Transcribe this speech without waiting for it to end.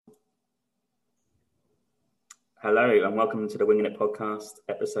Hello and welcome to the Winging It podcast,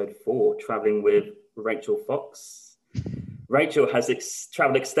 episode 4, traveling with Rachel Fox. Rachel has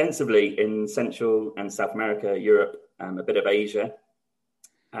traveled extensively in Central and South America, Europe, a bit of Asia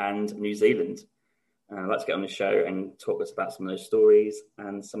and New Zealand. Let's get on the show and talk to us about some of those stories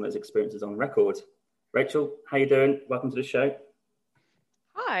and some of those experiences on record. Rachel, how you doing? Welcome to the show.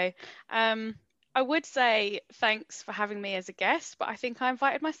 Hi. I would say thanks for having me as a guest, but I think I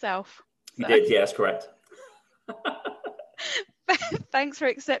invited myself. So. You did, yeah, that's correct. Thanks for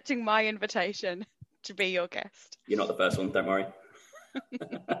accepting my invitation to be your guest. You're not the first one, don't worry.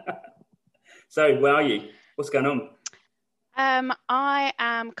 So, where are you? What's going on? I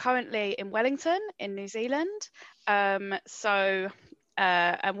am currently in Wellington, in New Zealand. And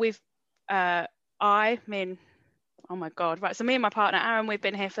we've, oh my God, right. So me and my partner, Aaron, we've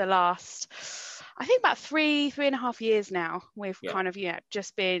been here for the last, I think about three and a half years now. We've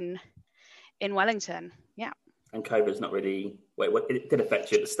just been in Wellington. Yeah. And COVID's not really, it did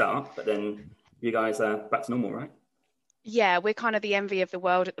affect you at the start, but then you guys are back to normal, right? Yeah, we're kind of the envy of the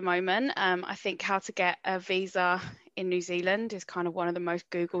world at the moment. I think how to get a visa in New Zealand is kind of one of the most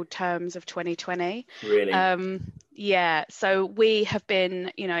Googled terms of 2020. Really? Yeah, so we have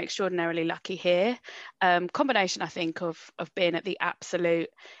been, extraordinarily lucky here. Combination, I think, of being at the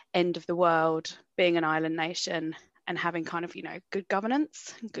absolute end of the world, being an island nation, and having kind of, good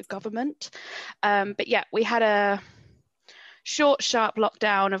governance, good government. But yeah, we had a short, sharp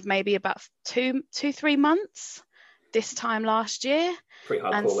lockdown of maybe about 3 months this time last year. Pretty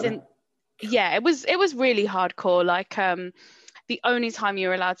hardcore, yeah, it was really hardcore. Like the only time you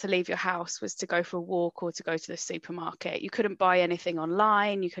were allowed to leave your house was to go for a walk or to go to the supermarket. You couldn't buy anything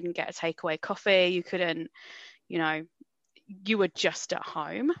online. You couldn't get a takeaway coffee. You couldn't, you were just at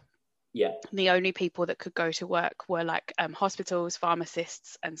home. Yeah. The only people that could go to work were like hospitals,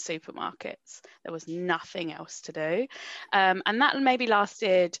 pharmacists, and supermarkets. There was nothing else to do. And that maybe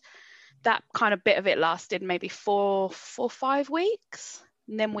lasted, that kind of bit of it lasted maybe 4 or 5 weeks.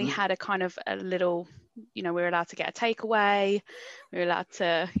 And then we had a kind of a little, we were allowed to get a takeaway. We were allowed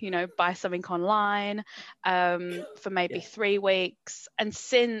to, buy something online for maybe 3 weeks. And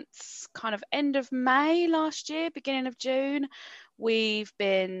since kind of end of May last year, beginning of June, we've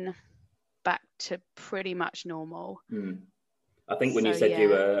been back to pretty much normal. I think when you said you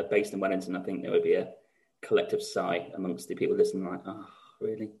were based in Wellington, I think there would be a collective sigh amongst the people listening, like, oh,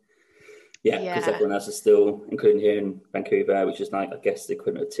 really? Yeah, because everyone else is still, including here in Vancouver, which is like, I guess, the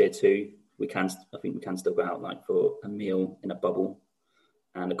equivalent of tier 2. I think we can still go out like for a meal in a bubble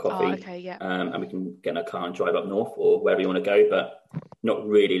and a coffee. Oh, okay, yeah. And we can get in a car and drive up north or wherever you want to go, but not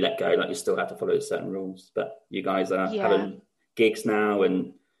really let go. Like you still have to follow certain rules. But you guys are having gigs now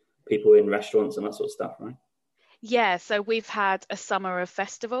and people in restaurants and that sort of stuff, right? Yeah, so we've had a summer of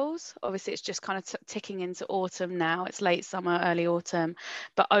festivals. Obviously, it's just kind of ticking into autumn now. It's late summer, early autumn.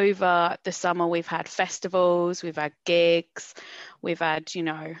 But over the summer, we've had festivals, we've had gigs, we've had,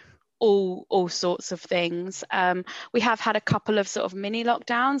 all sorts of things. We have had a couple of sort of mini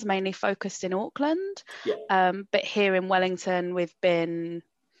lockdowns, mainly focused in Auckland. Yeah. But here in Wellington, we've been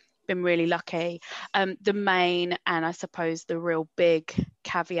really lucky. The main and I suppose the real big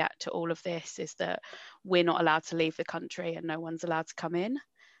caveat to all of this is that we're not allowed to leave the country and no one's allowed to come in.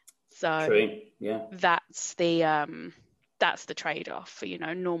 So true. Yeah, that's the trade-off for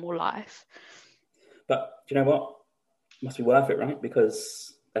normal life. But do you know what? It must be worth it, right?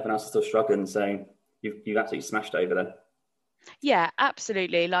 Because everyone else is still struggling. So you've absolutely smashed over there. Yeah,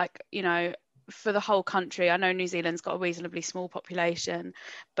 absolutely. Like for the whole country, I know New Zealand's got a reasonably small population,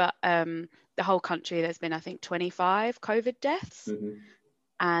 but the whole country, there's been, I think, 25 COVID deaths.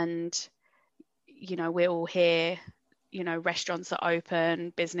 And, we're all here, restaurants are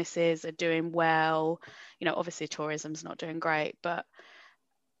open, businesses are doing well, obviously tourism's not doing great, but,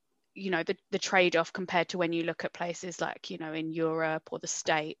 the trade-off compared to when you look at places like, in Europe or the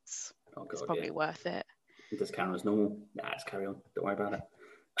States, it's probably worth it. It does count as normal. Nah, let's carry on. Don't worry about it.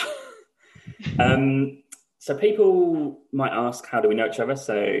 So people might ask, how do we know each other?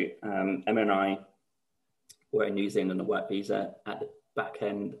 So Emma and I were in New Zealand on a work visa at the back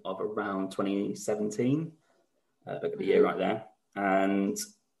end of around 2017, back of the year right there. And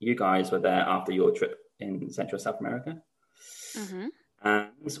you guys were there after your trip in Central South America.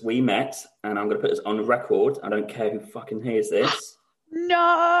 And we met, and I'm going to put this on record. I don't care who fucking hears this.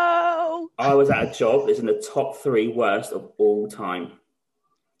 No! I was at a job that's in the top 3 worst of all time.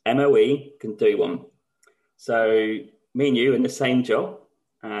 MOE can do one. So me and you in the same job,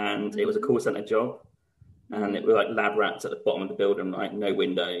 and it was a call centre job, and it was like lab rats at the bottom of the building, right? No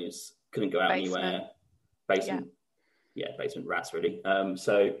windows, couldn't go out anywhere. Basement rats, really.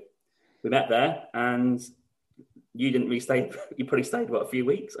 So we met there, and you didn't really stay. You probably stayed what, a few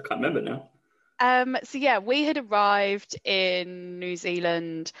weeks? I can't remember now. So yeah, we had arrived in New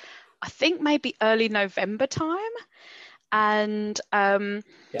Zealand, I think maybe early November time, and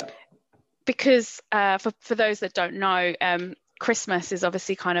Yeah. because for those that don't know, Christmas is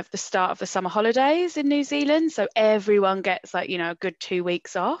obviously kind of the start of the summer holidays in New Zealand, so everyone gets like, a good 2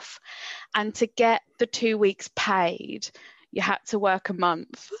 weeks off, and to get the 2 weeks paid, you had to work a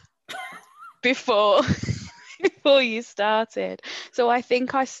month before before you started. So I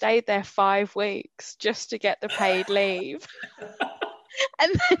think I stayed there 5 weeks just to get the paid leave.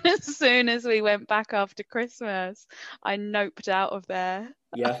 And then as soon as we went back after Christmas, I noped out of there.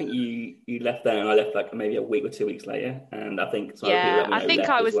 Yeah, I think you left there, and I left like maybe a week or 2 weeks later, and I think some other people Yeah, that we I know think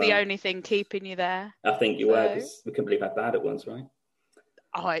left I as was the well. only thing keeping you there. I think you were, So, because we couldn't believe how bad it was, right?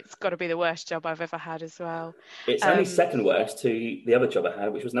 oh, it's got to be the worst job I've ever had as well. It's only Um, second worst to the other job I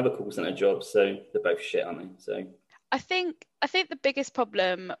had, which was another call center job. So they're both shit, aren't they? So I think the biggest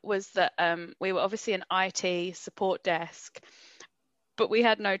problem was that we were obviously an IT support desk, but we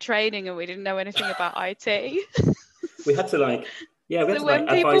had no training and we didn't know anything about IT. we had to like, yeah, we had So to like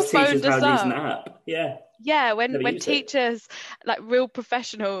when people advise teachers phoned how us to use an up, app. Yeah, yeah, never when used it. teachers, like real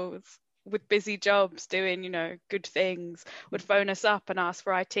professionals with busy jobs doing, good things, would phone us up and ask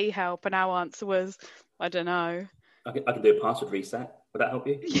for IT help, and our answer was, I don't know. I could do a password reset. Would that help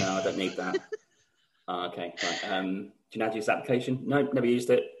you? No, I don't need that. Oh, okay, right. Do you know how to use the application? No, never used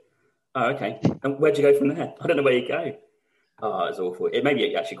it. Oh, okay. And where'd you go from there? I don't know where you go. Oh, it's awful. It made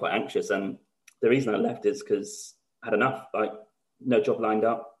me actually quite anxious. And the reason I left is because I had enough. Like, no job lined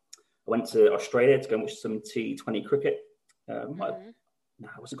up. I went to Australia to go and watch some T20 cricket. Mm-hmm. No,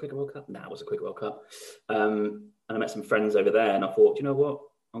 it wasn't Cricket World Cup. No, it wasn't Cricket World Cup. And I met some friends over there, and I thought, you know what?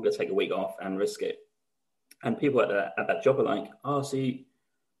 I'm going to take a week off and risk it. And people at that job are like, oh, so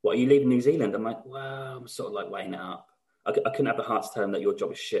what, are you leaving New Zealand? I'm like, well, I'm sort of like weighing it up. I couldn't have the heart to tell them that your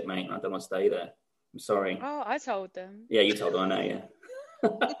job is shit, mate, and I don't want to stay there. I'm sorry. Oh, I told them. Yeah, you told them, I know, yeah.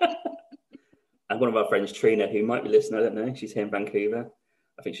 And one of our friends, Trina, who might be listening, I don't know, she's here in Vancouver.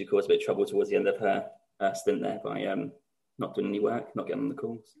 I think she caused a bit of trouble towards the end of her stint there by not doing any work, not getting on the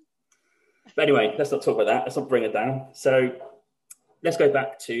calls. But anyway, let's not talk about that. Let's not bring it down. So let's go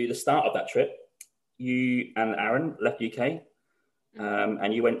back to the start of that trip. You and Aaron left UK,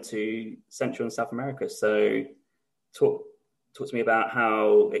 and you went to Central and South America. So talk to me about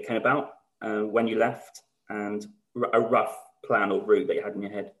how it came about, when you left, and a rough plan or route that you had in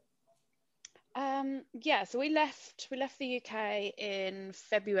your head. Yeah, so we left the UK in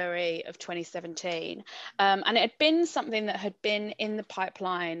February of 2017, and it had been something that had been in the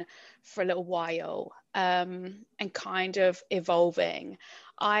pipeline for a little while, and kind of evolving.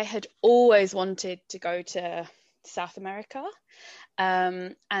 I had always wanted to go to South America,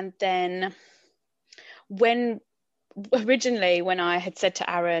 and then originally when I had said to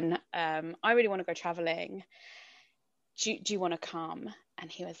Aaron, I really want to go traveling. Do you want to come?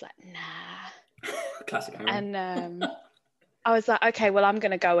 And he was like, nah. Classic Aaron. And I was like, okay, well, I'm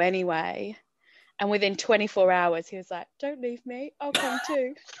going to go anyway. And within 24 hours, he was like, don't leave me. I'll come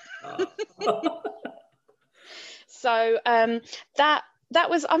too. So that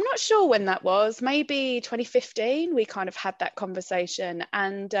was, I'm not sure when that was, maybe 2015, we kind of had that conversation.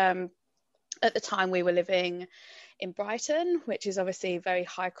 And at the time we were living in Brighton, which is obviously a very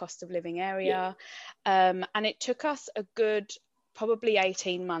high cost of living area. Yeah. And it took us a good probably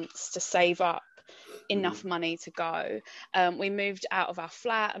 18 months to save up enough money to go. We moved out of our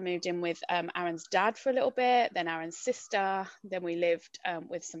flat and moved in with Aaron's dad for a little bit, then Aaron's sister, then we lived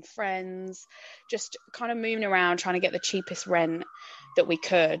with some friends, just kind of moving around trying to get the cheapest rent that we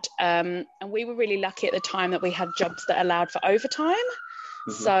could. And we were really lucky at the time that we had jobs that allowed for overtime.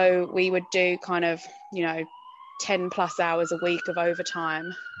 Mm-hmm. So we would do kind of, 10 plus hours a week of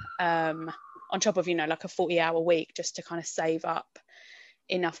overtime, on top of, like a 40-hour week, just to kind of save up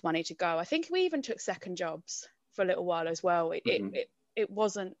enough money to go. I think we even took second jobs for a little while as well. It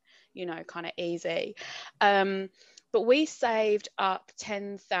wasn't, kind of easy. But we saved up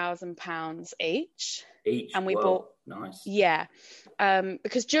 £10,000 each. And we bought, nice. Yeah.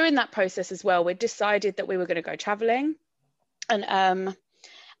 Because during that process as well, we decided that we were going to go traveling. And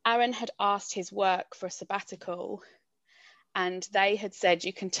Aaron had asked his work for a sabbatical, and they had said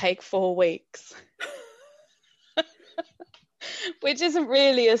you can take 4 weeks. Which isn't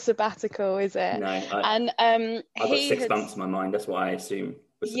really a sabbatical, is it? No, and I've got 6 months in my mind. That's what I assume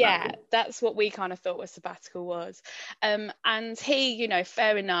was sabbatical. Yeah, that's what we kind of thought was sabbatical was. And he,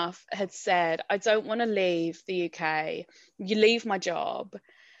 fair enough, had said, I don't want to leave the UK. You leave my job,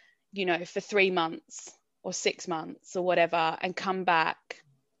 for 3 months or 6 months or whatever, and come back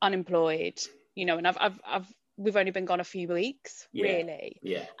unemployed. And I've we've only been gone a few weeks, really.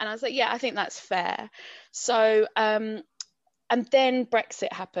 Yeah. And I was like, yeah, I think that's fair. So and then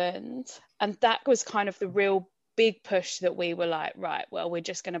Brexit happened, and that was kind of the real big push that we were like, right, well, we're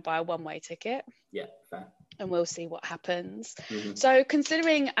just going to buy a one-way ticket. Yeah, fair. And we'll see what happens. So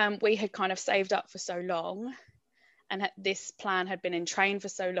considering we had kind of saved up for so long, and this plan had been in train for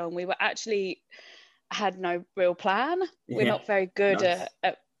so long, we were actually had no real plan. We're not very good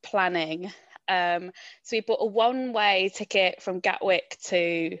at planning. So we bought a one-way ticket from Gatwick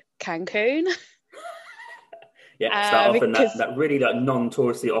to Cancun. Yeah, start off in that really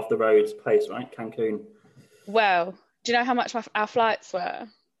non-touristy, off-the-road place, right? Cancun. Well, do you know how much our flights were?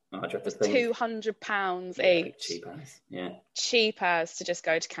 It was £200 each. Cheap as, yeah. Cheap as to just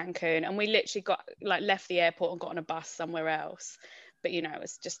go to Cancun, and we literally left the airport and got on a bus somewhere else. But it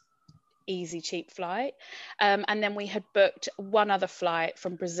was just easy, cheap flight. And then we had booked one other flight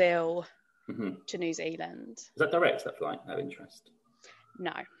from Brazil to New Zealand. Is that direct, that flight? Out of interest?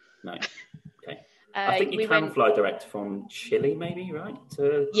 No. Okay. I think you can fly direct from Chile, maybe, right?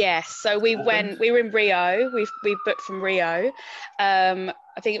 Yes. So we were in Rio. We booked from Rio. I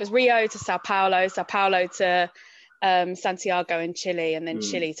think it was Rio to Sao Paulo to Santiago in Chile, and then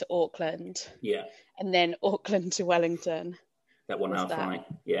Chile to Auckland. Yeah. And then Auckland to Wellington. That 1 hour flight.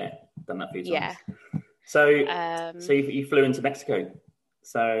 Yeah. Done that a few times. Yeah. So you flew into Mexico.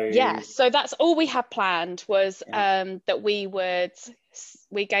 So that's all we had planned was that we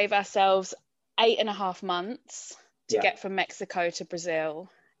gave ourselves 8.5 months to get from Mexico to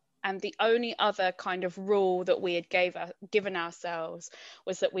Brazil. And the only other kind of rule that we had given ourselves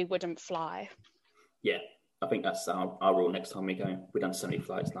was that we wouldn't fly. Yeah, I think that's our rule next time we go. We've done so many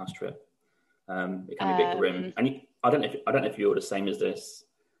flights last trip. It can be a bit grim. And I don't know if you're the same as this,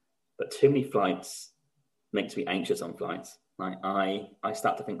 but too many flights makes me anxious on flights. Like I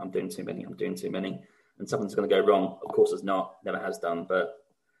start to think I'm doing too many, and something's going to go wrong. Of course it's not, never has done, but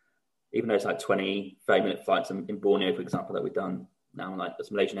even though it's like 20, 30-minute flights in Borneo, for example, that we've done now, like there's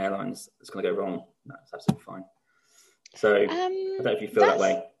Malaysian Airlines, it's going to go wrong. No, it's absolutely fine. So I don't know if you feel that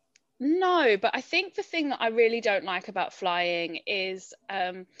way. No, but I think the thing that I really don't like about flying is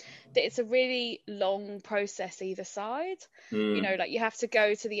that it's a really long process either side. Like you have to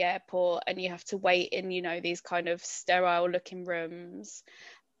go to the airport and you have to wait in, these kind of sterile looking rooms.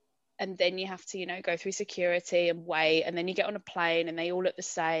 And then you have to, go through security and wait. And then you get on a plane and they all look the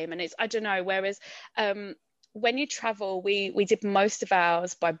same. And I don't know, whereas when you travel, we did most of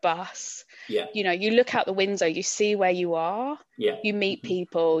ours by bus. Yeah. You look out the window, you see where you are. Yeah. You meet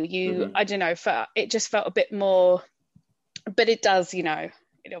people. I don't know, it just felt a bit more, but it does, it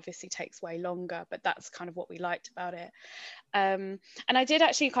obviously takes way longer, but that's kind of what we liked about it. And I did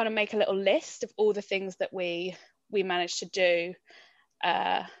actually kind of make a little list of all the things that we managed to do,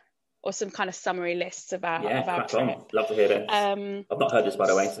 or some kind of summary lists of our trip. Love to hear this. I've not heard this, by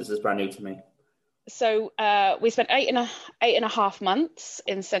the way, so this is brand new to me. So we spent 8.5 months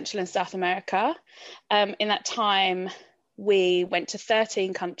in Central and South America. In that time, we went to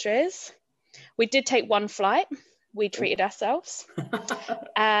 13 countries. We did take one flight. We treated ourselves.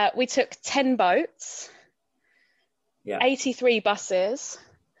 We took 10 boats, 83 buses.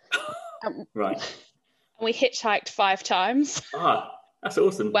 Right. And we hitchhiked 5 times. That's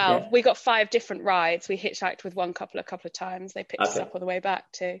awesome. Well, we got 5 different rides. We hitchhiked with one couple a couple of times. They picked us up on the way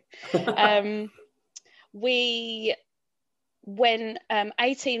back too. We went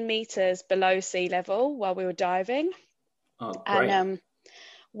 18 meters below sea level while we were diving. Oh, great. And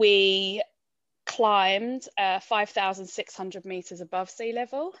we climbed 5,600 meters above sea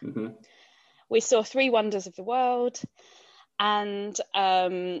level. We saw 3 wonders of the world. And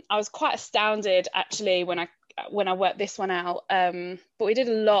I was quite astounded actually when I worked this one out, but we did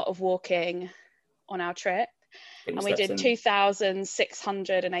a lot of walking on our trip, and we did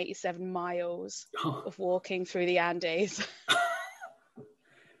 2,687 miles of walking through the Andes.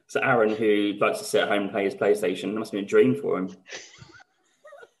 So Aaron, who likes to sit at home and play his PlayStation, that must be a dream for him.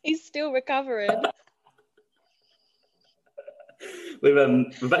 He's still recovering.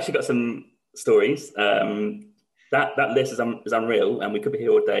 We've actually got some stories. That list is unreal, and we could be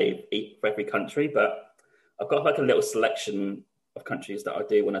here all day for every country, but I've got like a little selection of countries that I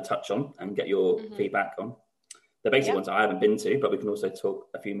do want to touch on and get your feedback on. The basic ones I haven't been to, but we can also talk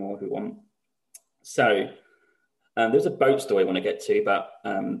a few more if we want. So there's a boat story I want to get to, but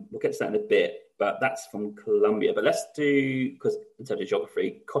we'll get to that in a bit. But that's from Colombia. But let's do, because in terms of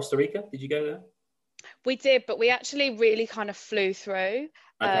geography, Costa Rica, did you go there? We did, but we actually really kind of flew through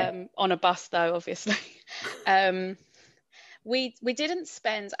on a bus though, obviously. We didn't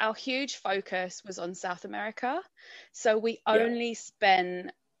spend, our huge focus was on South America. So we only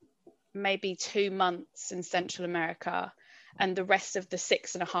spent maybe 2 months in Central America, and the rest of the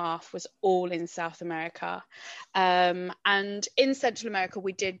 6.5 was all in South America. And in Central America,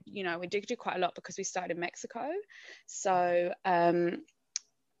 we did do quite a lot because we started in Mexico. So, and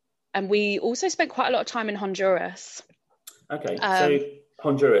we also spent quite a lot of time in Honduras. Okay, so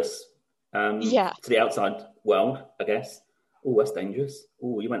Honduras, Yeah. to the outside world, I guess. Oh, that's dangerous.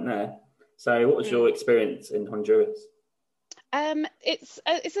 Oh, you went there. So what was your experience in Honduras? It's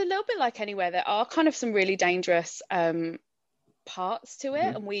a little bit like anywhere. There are kind of some really dangerous parts to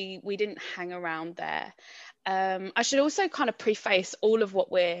it, and we didn't hang around there. I should also kind of preface all of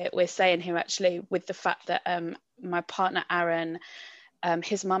what we're saying here actually with the fact that my partner Aaron,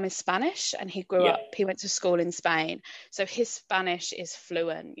 his mum is Spanish, and he went to school in Spain, so his Spanish is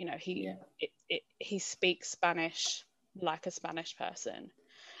fluent. He speaks Spanish like a Spanish person.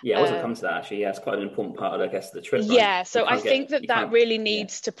 Yeah, I wasn't coming to that actually. Yeah, it's quite an important part of, I guess, the trip. Yeah, right? so I think that really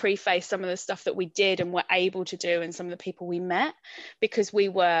needs to preface some of the stuff that we did and were able to do, and some of the people we met, because we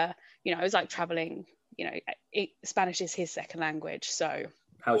were, it was like traveling. Spanish is his second language. So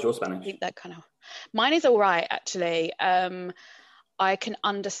how's your Spanish? I think that mine is all right actually. I can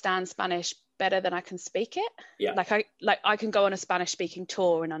understand Spanish better than I can speak it. Yeah. I can go on a Spanish speaking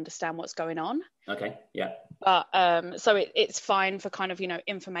tour and understand what's going on. Okay. Yeah. But so it's fine for kind of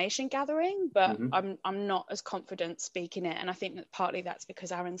information gathering, but I'm not as confident speaking it, and I think that partly that's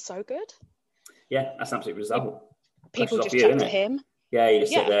because Aaron's so good. Yeah, that's an absolute result. People just chat to him. Yeah, you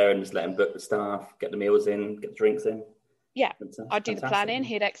just sit there and just let him book the staff, get the meals in, get the drinks in. Yeah, I'd do the planning,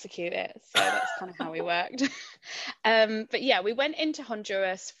 he'd execute it. So that's kind of how we worked. But yeah, we went into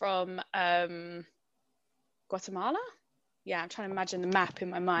Honduras from Guatemala. Yeah, I'm trying to imagine the map in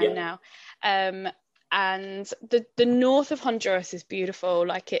my mind now. And the north of Honduras is beautiful.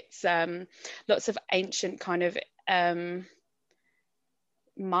 Like it's lots of ancient kind of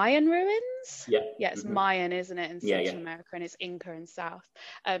Mayan ruins. Yeah, it's Mayan, isn't it, in Central America, and it's Inca in South.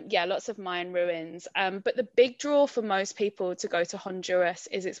 Lots of Mayan ruins. But the big draw for most people to go to Honduras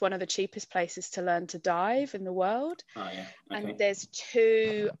is it's one of the cheapest places to learn to dive in the world. Oh, yeah. Okay. And there's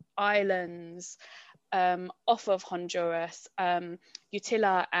 2 islands off of Honduras,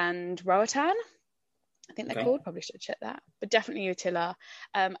 Utila and Roatan. I think they're called. Probably should check that, but definitely Utila.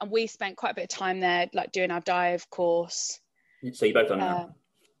 And we spent quite a bit of time there, like doing our dive course. So you both done that?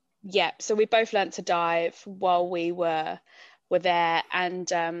 Yeah, so we both learnt to dive while we were there,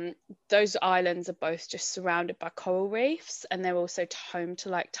 and those islands are both just surrounded by coral reefs, and they're also home to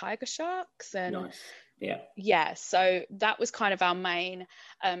like tiger sharks. And nice. So that was kind of our main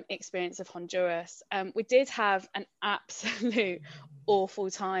experience of Honduras. We did have an absolute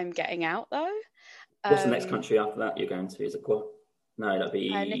awful time getting out though. What's the next country after that you're going to? Is it Guam? No, that'd be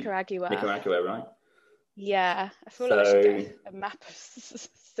Nicaragua. Nicaragua, right? Yeah, I feel like I should get a map.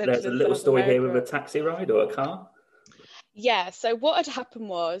 There's a little story here with a taxi ride or a car. Yeah, so what had happened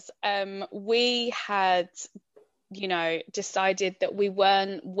was we had, decided that we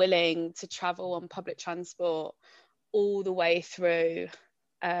weren't willing to travel on public transport all the way through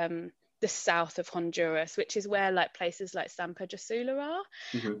the south of Honduras, which is where like places like San Pedro Sula are,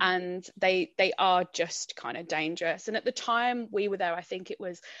 and they are just kind of dangerous. And at the time we were there, I think it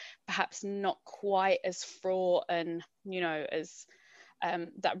was perhaps not quite as fraught and as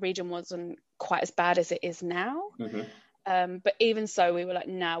that region wasn't quite as bad as it is now. But even so, we were like,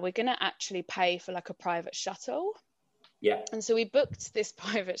 no, we're gonna actually pay for like a private shuttle. Yeah. And so we booked this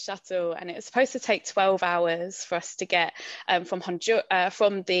private shuttle, and it was supposed to take 12 hours for us to get from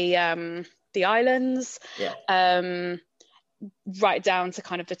the islands right down to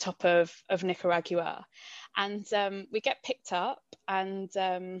kind of the top of Nicaragua. And we get picked up, and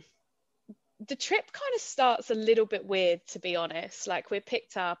the trip kind of starts a little bit weird, to be honest. Like we're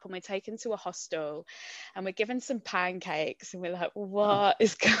picked up and we're taken to a hostel, and we're given some pancakes, and we're like, what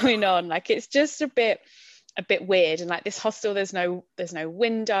is going on? Like it's just a bit weird. And like this hostel, there's no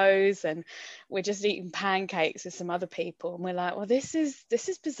windows, and we're just eating pancakes with some other people, and we're like, well, this is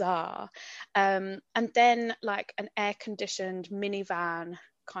bizarre. And then like an air-conditioned minivan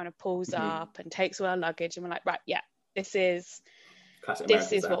kind of pulls up and takes all our luggage, and we're like, right, yeah, this is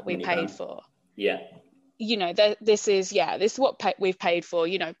what we paid for. Yeah. This is what we've paid for,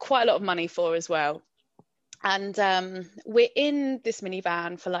 quite a lot of money for as well. And we're in this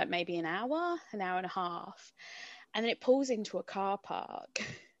minivan for like maybe an hour and a half, and then it pulls into a car park.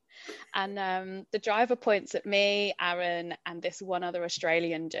 And the driver points at me, Aaron, and this one other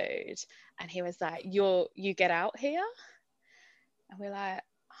Australian dude, and he was like, you get out here? And we're like,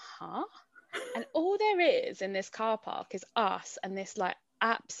 huh? And all there is in this car park is us and this like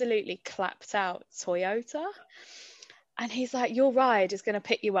absolutely clapped out Toyota. And he's like, your ride is going to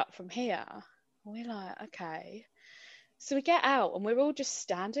pick you up from here. And we're like, okay. So we get out and we're all just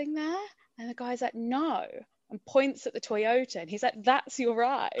standing there. And the guy's like, no, and points at the Toyota. And he's like, that's your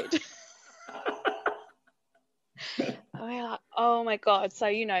ride. And we're like, oh my God. So,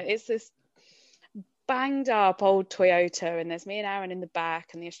 you know, it's this banged up old Toyota, and there's me and Aaron in the back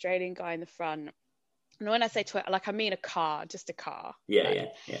and the Australian guy in the front. And when I say Toyota, like, I mean a car, just a car. Yeah.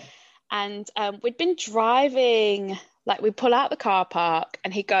 And we'd been driving, like, we pull out the car park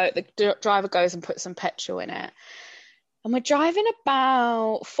and the driver goes and puts some petrol in it. And we're driving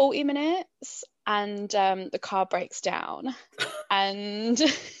about 40 minutes and the car breaks down. And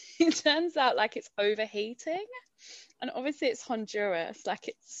it turns out like it's overheating. And obviously it's Honduras, like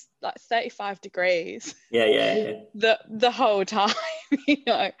it's like 35 degrees. Yeah. The whole time, you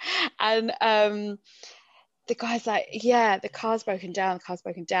know. And the guy's like, yeah, the car's broken down.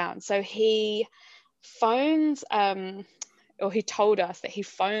 So he phones, or he told us that he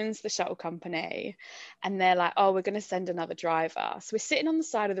phones the shuttle company, and they're like, oh, we're going to send another driver. So we're sitting on the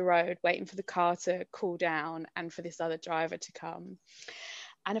side of the road waiting for the car to cool down and for this other driver to come.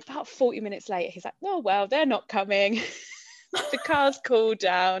 And about 40 minutes later, he's like, oh, well, they're not coming. The car's cooled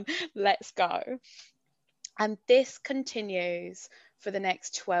down. Let's go. And this continues for the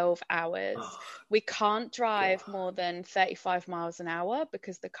next 12 hours. Oh, we can't drive more than 35 miles an hour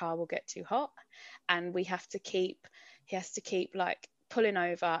because the car will get too hot. And he has to keep like pulling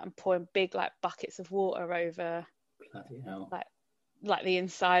over and pouring big like buckets of water over like the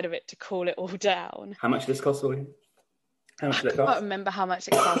inside of it to cool it all down. How much did this cost for you? How much did it cost? I can't remember how much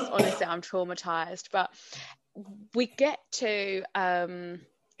it cost. Honestly, I'm traumatized. But we get to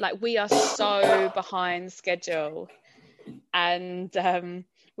like, we are so behind schedule, and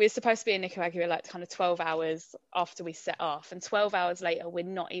we're supposed to be in Nicaragua like kind of 12 hours after we set off, and 12 hours later we're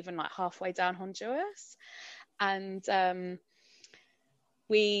not even like halfway down Honduras. And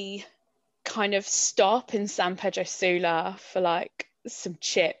we kind of stop in San Pedro Sula for like some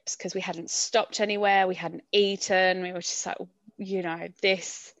chips because we hadn't stopped anywhere, we hadn't eaten, we were just like, you know,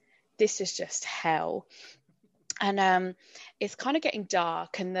 this is just hell. And it's kind of getting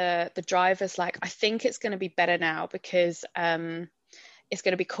dark, and the driver's like, I think it's going to be better now because it's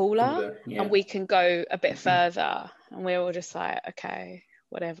going to be cooler, yeah, and we can go a bit further. And we're all just like, okay,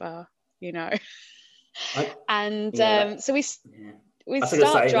 whatever, you know. So we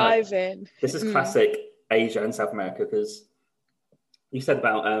start driving. Like, this is classic Asia and South America, because you said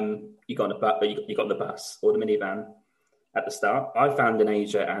about you got on the bus or the minivan at the start. I found in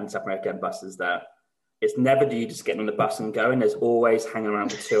Asia and South America buses that it's never you just getting on the bus and going. There's always hanging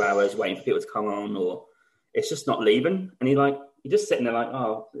around for 2 hours waiting for people to come on, or it's just not leaving. And you're just sitting there like,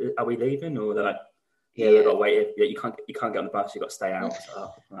 oh, are we leaving? Or they're like, yeah, we've got to wait. Yeah, you can't get on the bus. You've got to stay out. So,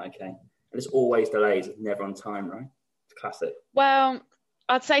 oh, right, okay. And there's always delays. It's never on time, right? It's classic. Well,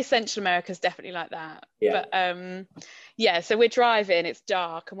 I'd say Central America is definitely like that. Yeah. But so we're driving, it's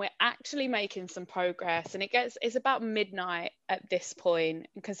dark, and we're actually making some progress. And it's about midnight at this point,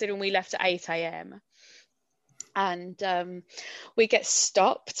 considering we left at 8 a.m. And we get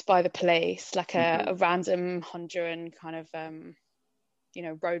stopped by the police, like a random Honduran kind of,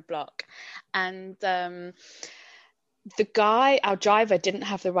 roadblock. And the guy, our driver, didn't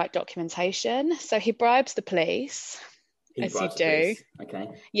have the right documentation. So he bribes the police. As you do. Okay.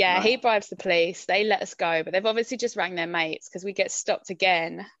 Yeah, right. He bribes the police. They let us go, but they've obviously just rang their mates because we get stopped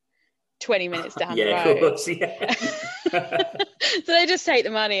again 20 minutes down the road. Of course, yeah. So they just take the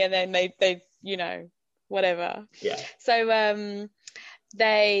money and then they whatever. Yeah. So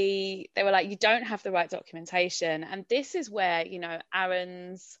they were like, you don't have the right documentation. And this is where,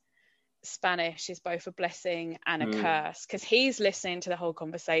 Aaron's Spanish is both a blessing and a curse, because he's listening to the whole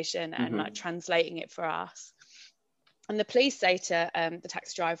conversation and like translating it for us. And the police say to the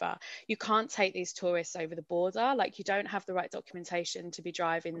taxi driver, you can't take these tourists over the border. Like, you don't have the right documentation to be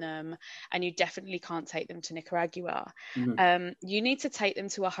driving them, and you definitely can't take them to Nicaragua. You need to take them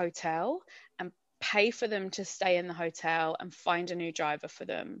to a hotel and pay for them to stay in the hotel and find a new driver for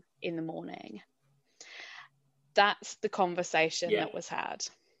them in the morning. That's the conversation that was had.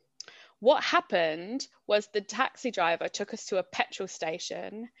 What happened was the taxi driver took us to a petrol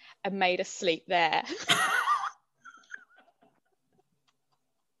station and made us sleep there.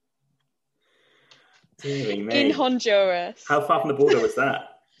 In Honduras. How far from the border was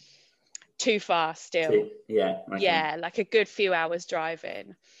that? Too far still. Yeah. Okay. Yeah, like a good few hours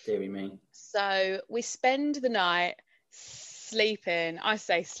driving. Deary me. So we spend the night sleeping. I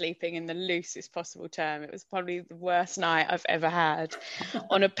say sleeping in the loosest possible term. It was probably the worst night I've ever had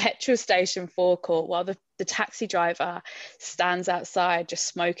on a petrol station forecourt while the taxi driver stands outside just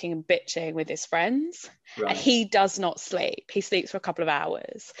smoking and bitching with his friends. Right. And he does not sleep. He sleeps for a couple of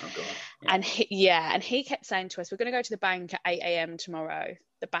hours. Oh, God. Yeah. And he kept saying to us, we're going to go to the bank at 8 a.m. tomorrow,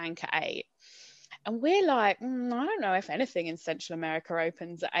 the bank at 8. And we're like, I don't know if anything in Central America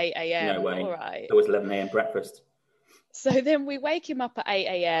opens at 8 a.m. No way. All right. It was 11 a.m. breakfast. So then we wake him up at 8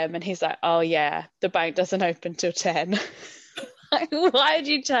 a.m. and he's like, oh, yeah, the bank doesn't open till 10. Like, why did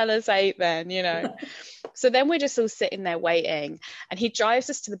you tell us 8 then, you know? So then we're just all sitting there waiting. And he drives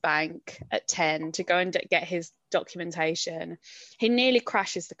us to the bank at 10 to go and get his documentation. He nearly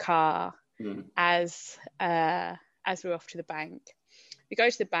crashes the car as we're off to the bank. We go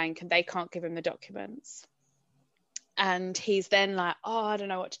to the bank and they can't give him the documents. And he's then like, oh, I don't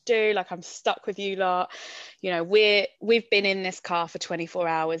know what to do. Like, I'm stuck with you lot. You know, we've been in this car for 24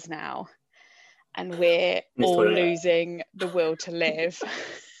 hours now. And we're all losing the will to live.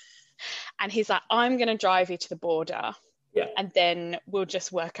 And he's like, I'm going to drive you to the border. Yeah. And then we'll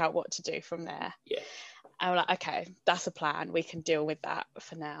just work out what to do from there. Yeah. And we're like, okay, that's a plan. We can deal with that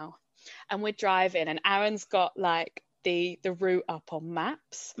for now. And we're driving and Aaron's got like the route up on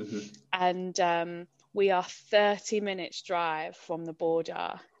maps. And we are 30 minutes drive from the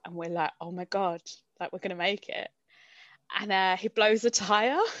border. And we're like, oh my God, like we're going to make it. And he blows a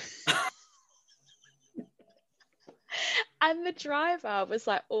tire. And the driver was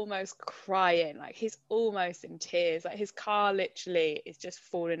like almost crying, like he's almost in tears, like his car literally is just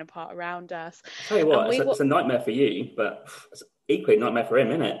falling apart around us. I'll tell you what, it's a nightmare for you, but it's equally a nightmare for him,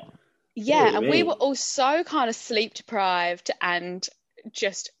 isn't it? Yeah, and we were all so kind of sleep deprived and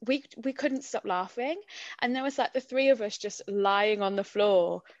just we couldn't stop laughing. And there was like the three of us just lying on the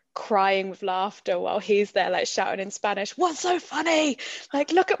floor crying with laughter while he's there like shouting in Spanish, what's so funny?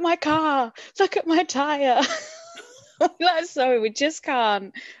 Like, look at my car, look at my tire. Like, sorry, we just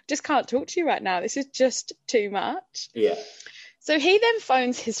can't talk to you right now. This is just too much. Yeah. So he then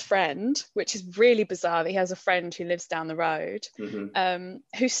phones his friend, which is really bizarre that he has a friend who lives down the road,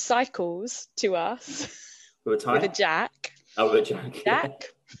 who cycles to us with a jack. Oh, with a jack.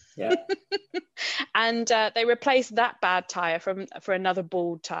 Yeah. And they replaced that bad tyre for another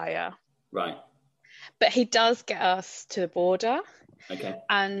bald tyre. Right. But he does get us to the border. Okay.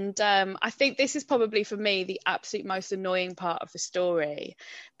 And I think this is probably for me the absolute most annoying part of the story,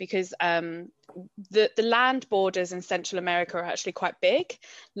 because the land borders in Central America are actually quite big.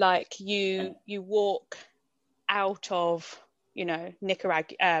 Like you walk out of, you know,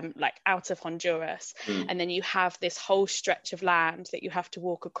 Nicaragua, like out of Honduras, and then you have this whole stretch of land that you have to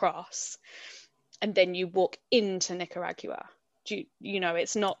walk across, and then you walk into Nicaragua. You know,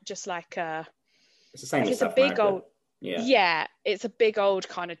 it's not just like it's the same as it's South a big America. old. Yeah, it's a big old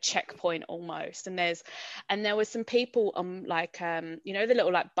kind of checkpoint almost. And there was some people on like you know, the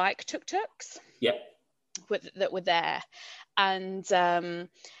little like bike tuk-tuks. Yep. That were there. And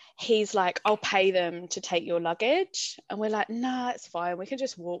he's like, I'll pay them to take your luggage. And we're like, no, it's fine. We can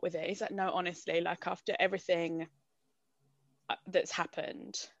just walk with it. He's like, no, honestly, like after everything that's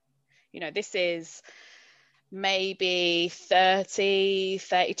happened, you know, this is maybe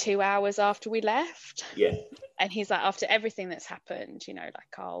 32 hours after we left. Yeah. And he's like, after everything that's happened, you know,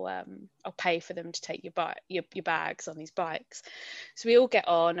 like I'll pay for them to take your bags on these bikes. So we all get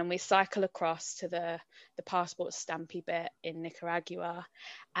on and we cycle across to the passport stampy bit in Nicaragua,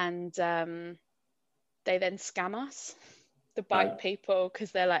 and they then scam us, the bike people,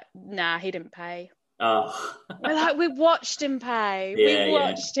 because they're like, nah, he didn't pay. Oh. We're like, we watched him pay. We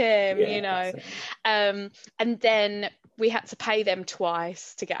watched him, you know. And then we had to pay them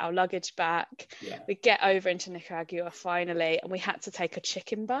twice to get our luggage back. Yeah. We get over into Nicaragua finally, and we had to take a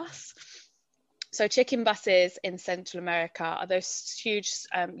chicken bus. So chicken buses in Central America are those huge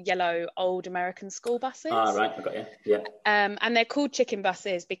yellow old American school buses. Ah, right, I got you. Yeah. And they're called chicken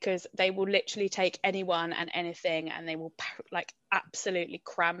buses because they will literally take anyone and anything, and they will like absolutely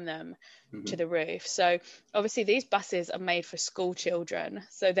cram them to the roof. So obviously these buses are made for school children,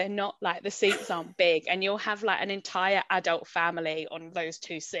 so they're not like, the seats aren't big, and you'll have like an entire adult family on those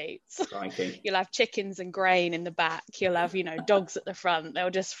two seats. You'll have chickens and grain in the back, you'll have, you know, dogs at the front. They'll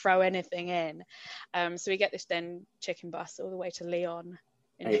just throw anything in. So we get this then chicken bus all the way to Leon.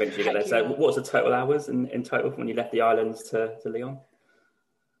 And eventually get there. So what was the total hours in total when you left the islands to Leon?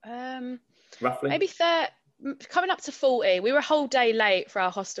 Roughly? Maybe coming up to 40. We were a whole day late for our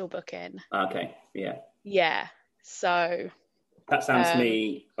hostel booking. Okay, yeah. Yeah, so... That sounds to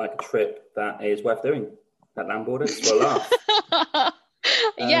me like a trip that is worth doing. That land border, just for a laugh.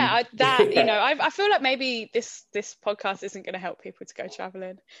 I feel like maybe this podcast isn't going to help people to go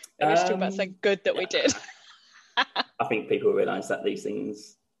traveling. We should talk about something good that we did. I think people realise that these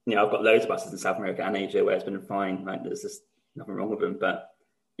things, I've got loads of buses in South America and Asia where it's been fine. Like, there's just nothing wrong with them, but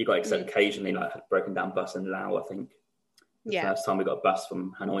you got to accept occasionally, like a broken down bus in Laos. I think the first time we got a bus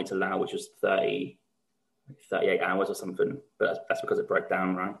from Hanoi to Laos, which was 38 hours or something, but that's because it broke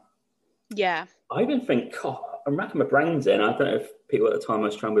down, right? Yeah. I even think, God, I'm racking my brains in. I don't know if people at the time I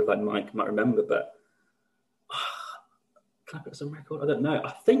was trying with, like Mike, might remember, but can I put this on record? I don't know.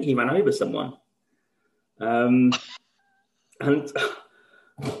 I think he ran over someone. And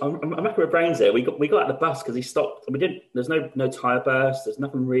I'm racking my brains here. We got out of the bus because he stopped. There's no tyre burst. There's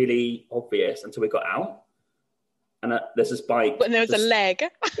nothing really obvious until we got out. And there's this bike. But there was a leg.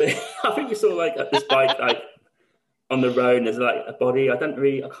 I think we saw like this bike like on the road. And there's like a body. I can't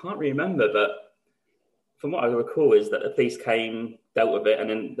really remember, but from what I recall is that the police came, dealt with it, and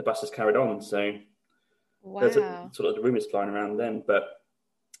then the bus just carried on. So there's sort of the rumours flying around then. But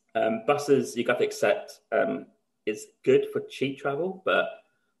buses, you got to accept, is good for cheap travel, but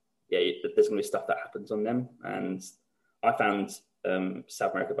there's going to be stuff that happens on them. And I found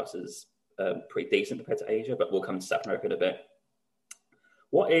South America buses pretty decent compared to Asia, but we'll come to South America in a bit.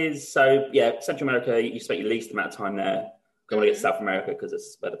 Central America, you spent your least amount of time there. I want to get to South America because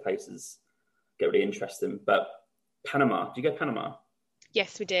it's where the places get really interesting. But Panama, did you go to Panama?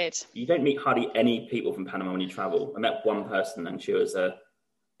 Yes, we did. You don't meet hardly any people from Panama when you travel. I met one person and she was a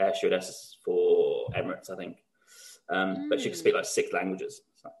air stewardess for Emirates, I think. But she could speak like 6 languages.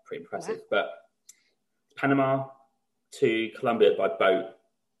 It's like pretty impressive. Wow. But Panama to Colombia by boat.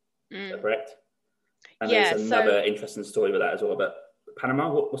 Is that correct? And there's another interesting story with that as well. But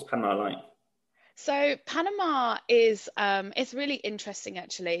Panama, what's Panama like? So Panama is it's really interesting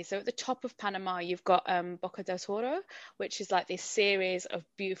actually. So at the top of Panama, you've got Boca del Toro, which is like this series of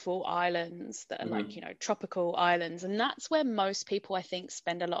beautiful islands that are like, tropical islands. And that's where most people, I think,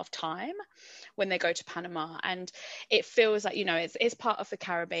 spend a lot of time when they go to Panama. And it feels like, it's part of the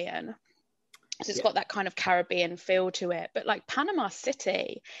Caribbean. So it's got that kind of Caribbean feel to it. But like Panama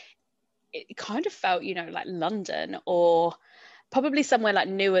City, it kind of felt, like London or probably somewhere like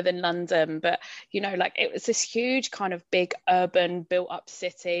newer than London, but like it was this huge kind of big urban built up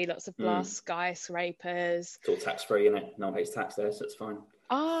city, lots of glass skyscrapers. It's all tax free, isn't it? No one pays tax there, so it's fine.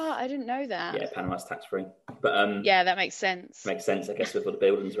 I didn't know that. Yeah, Panama's tax free, but that makes sense. Makes sense, I guess, with all the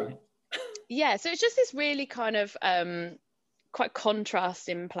buildings, right? Yeah, so it's just this really kind of quite contrast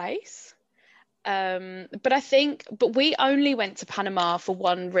in place. But we only went to Panama for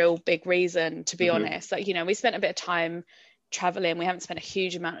one real big reason, to be honest. Like, we spent a bit of time traveling. We haven't spent a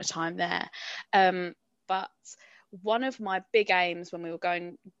huge amount of time there. But one of my big aims when we were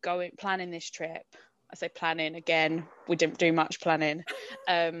planning this trip, I say planning again, we didn't do much planning.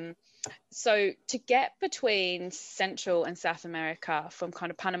 So to get between Central and South America from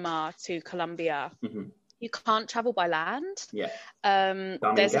kind of Panama to Colombia, you can't travel by land.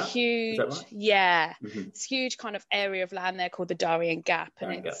 There's a huge, it's a huge kind of area of land there called the Darien Gap,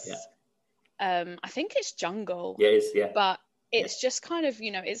 and I think it's jungle. Yeah, it is. Yeah, but it's just kind of,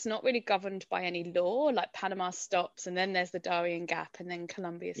 it's not really governed by any law. Like Panama stops, and then there's the Darien Gap, and then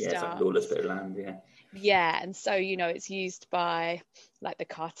Colombia starts. Yeah, it's like lawless bit of land. Yeah. Yeah, and so it's used by like the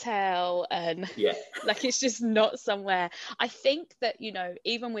cartel, and like it's just not somewhere. I think that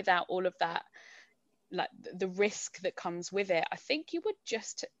even without all of that, like the risk that comes with it, I think you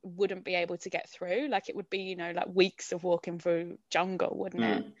wouldn't be able to get through. Like it would be like weeks of walking through jungle, wouldn't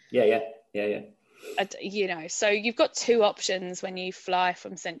it? Yeah. So you've got 2 options when you fly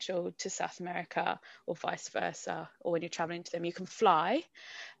from Central to South America, or vice versa, or when you're traveling to them. You can fly,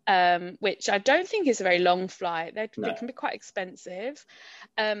 which I don't think is a very long flight. They can be quite expensive,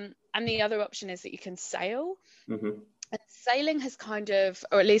 and the other option is that you can sail. And sailing has kind of,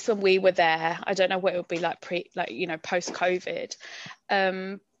 or at least when we were there, I don't know what it would be like post COVID,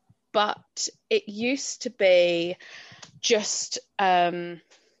 but it used to be just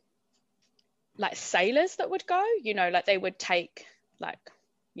like sailors that would go, like they would take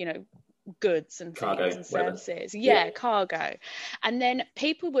goods and cargo, things and services, whatever. Cargo, and then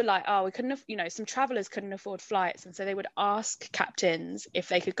people were like, we couldn't have, some travelers couldn't afford flights, and so they would ask captains if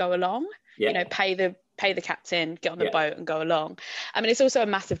they could go along, pay the captain, get on the boat and go along. I mean, it's also a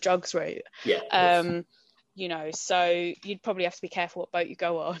massive drugs route. So you'd probably have to be careful what boat you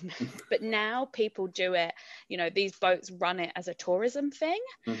go on. But now people do it, these boats run it as a tourism thing.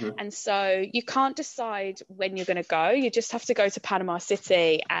 And so you can't decide when you're going to go. You just have to go to Panama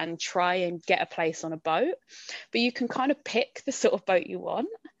City and try and get a place on a boat. But you can kind of pick the sort of boat you want.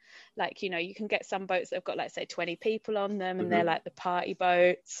 like, you can get some boats that have got, like, say 20 people on them, and they're like the party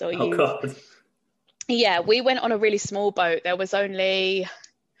boats, or Oh God. we went on a really small boat. There was only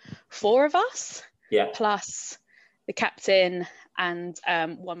 4 of us, plus the captain and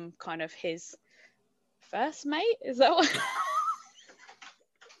one kind of his first mate. Is that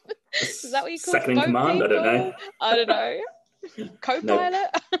what you call second in boat command? people? I don't know. Co-pilot.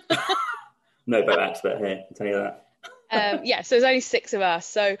 No boat expert here, I'll tell you that. So there's only 6 of us,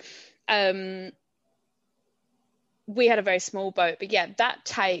 so we had a very small boat, but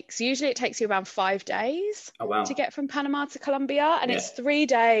usually it takes you around 5 days to get from Panama to Colombia, and it's 3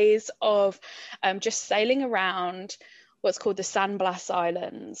 days of just sailing around what's called the San Blas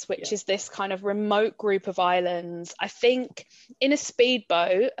Islands, which is this kind of remote group of islands. I think in a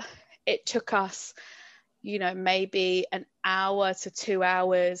speedboat it took us, maybe an hour to 2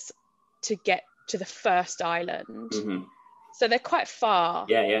 hours to get to the first island. So they're quite far.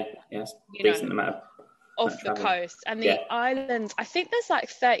 Decent amount off the coast, and the islands, I think there's like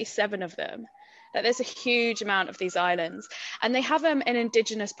 37 of them. Like, there's a huge amount of these islands, and they have an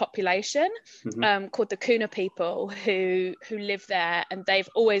indigenous population called the Kuna people who live there, and they've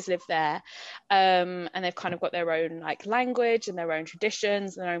always lived there, and they've kind of got their own like language and their own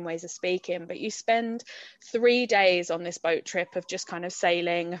traditions and their own ways of speaking. But you spend 3 days on this boat trip of just kind of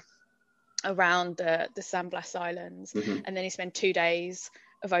sailing around the San Blas Islands, and then you spend 2 days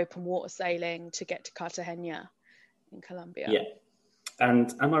of open water sailing to get to Cartagena in Colombia.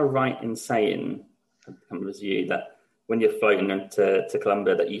 And am I right in saying, as you, that when you're floating into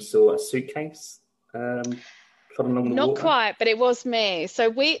Colombia, that you saw a suitcase plodding along the Not water? quite, but it was me.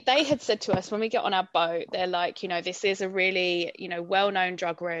 So they had said to us when we get on our boat, they're like, this is a really, well-known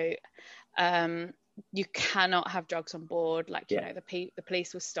drug route. You cannot have drugs on board. Like, the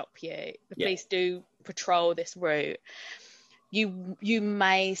police will stop you. The police do patrol this route. You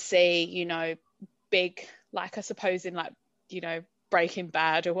may see, big, like I suppose in like, Breaking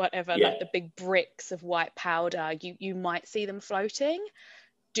Bad or whatever, like the big bricks of white powder, you might see them floating.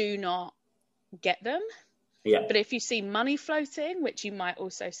 Do not get them. But if you see money floating, which you might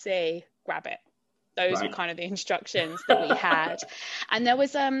also see, grab it. Those were kind of the instructions that we had. And there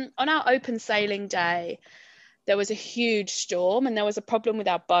was, on our open sailing day, there was a huge storm, and there was a problem with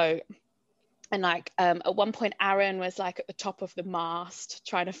our boat. And like at one point, Aaron was like at the top of the mast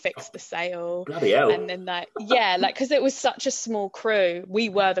trying to fix the sail. Bloody hell. And then because it was such a small crew, we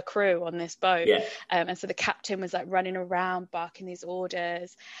were the crew on this boat. And so the captain was like running around barking these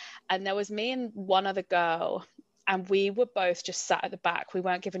orders. And there was me and one other girl, and we were both just sat at the back. We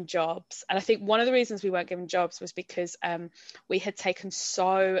weren't given jobs. And I think one of the reasons we weren't given jobs was because we had taken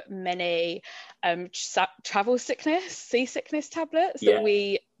so many travel sickness, seasickness tablets that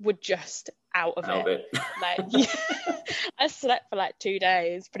we were just out of it. Like, I slept for like 2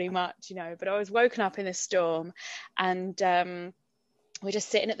 days pretty much, but I was woken up in this storm, and we're just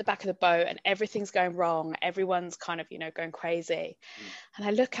sitting at the back of the boat, and everything's going wrong. Everyone's kind of, going crazy. And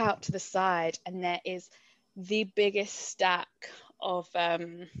I look out to the side, and there is the biggest stack of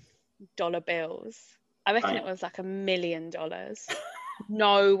dollar bills. I reckon it was like $1 million.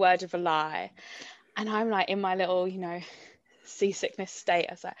 No word of a lie. And I'm like in my little, seasickness state.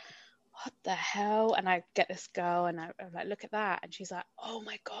 I was like, what the hell? And I get this girl, and I'm like, look at that. And she's like, oh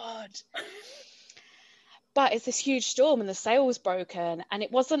my God. But it's this huge storm, and the sail was broken, and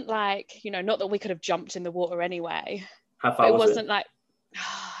it wasn't like, not that we could have jumped in the water anyway. How far was it? It wasn't like,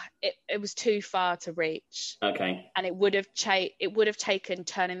 it was too far to reach. Okay. And it would have taken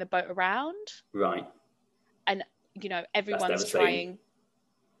turning the boat around. Right. And, everyone's trying.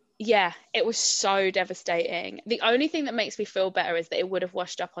 Yeah, it was so devastating. The only thing that makes me feel better is that it would have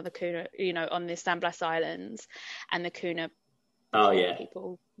washed up on the Kuna, on the San Blas Islands, and the Kuna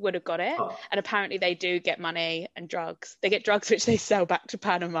people would have got it. And apparently they do get money and drugs. They get drugs which they sell back to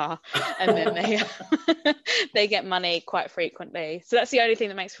Panama, and then they get money quite frequently. So that's the only thing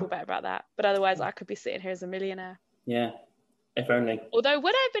that makes me feel better about that. But otherwise, I could be sitting here as a millionaire. Yeah, if only. Although,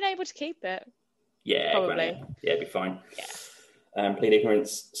 would I have been able to keep it? Yeah, probably. Yeah, it'd be fine. Yeah. Plead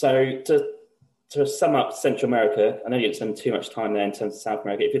ignorance. So to sum up Central America, I know you didn't spend too much time there in terms of South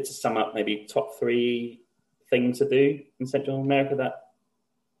America. If you had to sum up maybe top 3 things to do in Central America that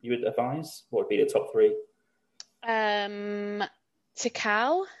you would advise, what would be the top 3?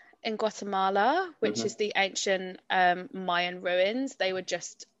 Tikal in Guatemala, which is the ancient Mayan ruins. They were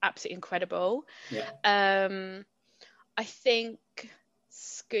just absolutely incredible. Yeah. I think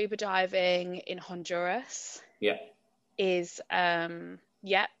scuba diving in Honduras is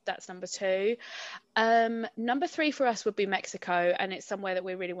Yeah, that's number 2. Number 3 for us would be Mexico, and it's somewhere that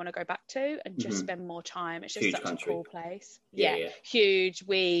we really want to go back to and just spend more time. It's just Huge such country. a cool place. Yeah. Huge.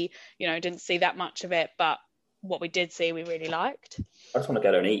 We, didn't see that much of it, but what we did see, we really liked. I just want to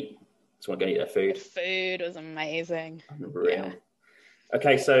go there and eat. Just want to go eat their food. The food was amazing. Unreal. Yeah.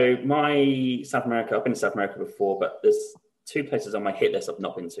 Okay, so my South America, I've been to South America before, but there's 2 places on my hit list I've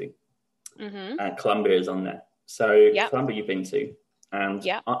not been to. And Colombia is on there. So Colombia you've been to. And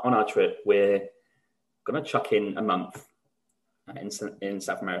on our trip, we're going to chuck in a month in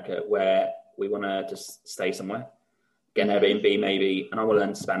South America where we want to just stay somewhere, get an Airbnb maybe, and I want to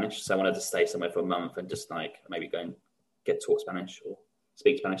learn Spanish. So I want to just stay somewhere for a month and just like maybe go and get taught Spanish or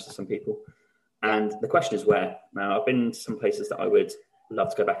speak Spanish to some people. And the question is where? Now, I've been to some places that I would love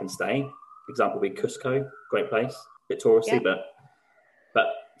to go back and stay. Example would be Cusco, great place, a bit touristy, but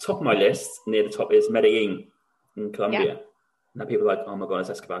top of my list, near the top, is Medellin in Colombia. Now people are like, oh my God, it's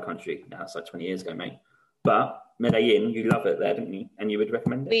Escobar country. Now it's like 20 years ago, mate. But Medellin, you love it there, didn't you? And you would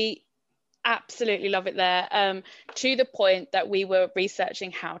recommend it? We absolutely love it there. To the point that we were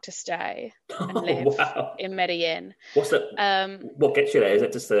researching how to stay and live in Medellin. What's that? What gets you there? Is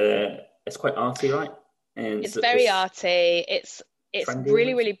it just it's quite arty, right? And it's very arty. It's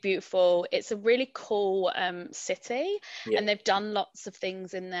really, really beautiful. It's a really cool city, and they've done lots of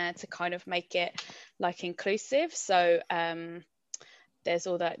things in there to kind of make it like inclusive. So there's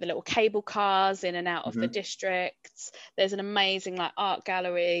all the little cable cars in and out of the districts. There's an amazing like art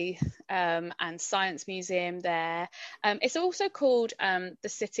gallery and science museum there. It's also called the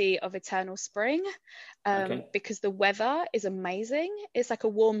City of Eternal Spring because the weather is amazing. It's like a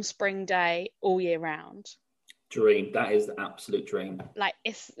warm spring day all year round. Dream. That is the absolute dream. Like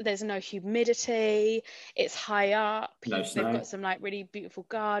there's no humidity, it's high up, no snow. They've got some like really beautiful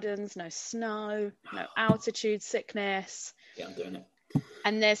gardens, no snow, no altitude sickness. Yeah, I'm doing it.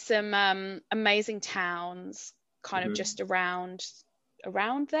 And there's some amazing towns kind of just around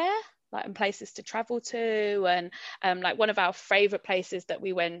there, like, and places to travel to. And like one of our favorite places that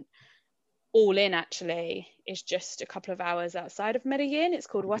we went all in actually is just a couple of hours outside of Medellin. It's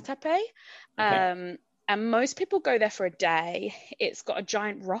called Guatapé. And most people go there for a day. It's got a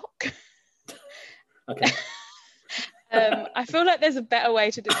giant rock. Okay. I feel like there's a better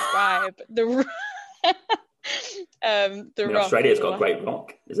way to describe the rock. Australia's got a great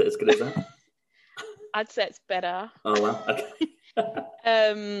rock. Is it as good as that? I'd say it's better. Oh, well,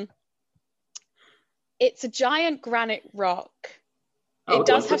 okay. It's a giant granite rock. It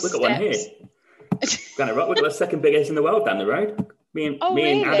does have steps. We've got one here. Granite rock. We've got the second biggest in the world down the road. Me and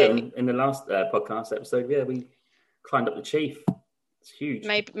Adam in the last podcast episode, we climbed up the Chief. It's huge.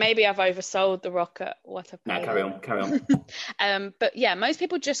 Maybe I've oversold the rock at Guatapé. No, carry on. But yeah, most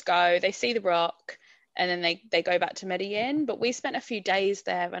people just go, they see the rock, and then they go back to Medellin. But we spent a few days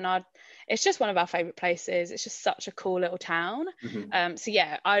there, and it's just one of our favourite places. It's just such a cool little town. So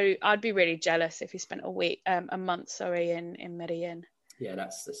yeah, I'd be really jealous if you spent a month in Medellin. Yeah,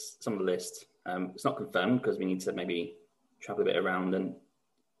 that's on the list. It's not confirmed because we need to maybe travel a bit around and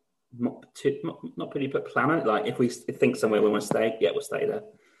not really put plan on it. Like if we think somewhere we want to stay, we'll stay there.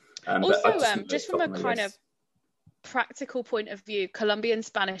 Also, just from a kind of practical point of view, Colombian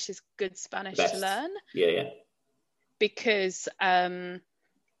Spanish is good Spanish to learn. Yeah. Because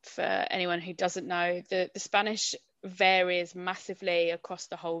for anyone who doesn't know, the Spanish varies massively across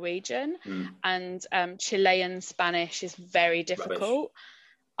the whole region, and Chilean Spanish is very difficult.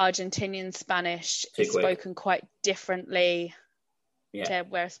 Argentinian Spanish is spoken quite differently to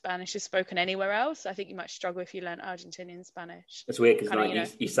where Spanish is spoken anywhere else. I think you might struggle if you learn Argentinian Spanish. It's weird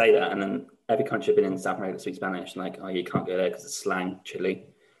because you say that, and then every country I've been in South America speaks Spanish. Like, oh, you can't go there because it's slang. Chile,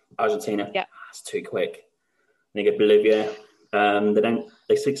 Argentina, it's too quick. And you go Bolivia.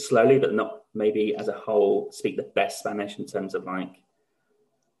 They speak slowly, but not maybe as a whole speak the best Spanish in terms of like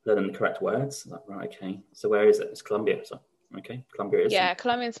learning the correct words. Like, right, okay. So where is it? It's Colombia. So okay, Colombia is. Yeah,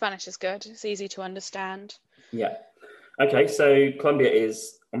 Colombian Spanish is good. It's easy to understand. Yeah. Okay, so Colombia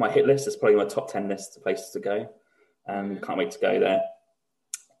is on my hit list. It's probably my top 10 list of places to go. Can't wait to go there.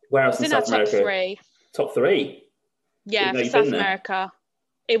 Where else in South America? Top 3. Top 3? Yeah, for South America.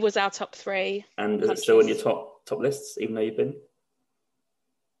 It was our top 3. And is it still in your top lists, even though you've been?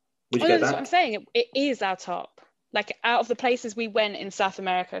 Would you go back? That's what I'm saying. It is our top. Like, out of the places we went in South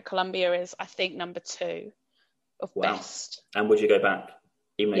America, Colombia is, I think, number 2 of best. And would you go back,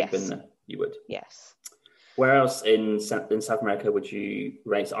 even though you've been there? You would? Yes. Where else in South America would you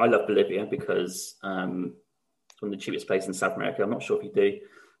rate? I love Bolivia because it's one of the cheapest places in South America. I'm not sure if you do,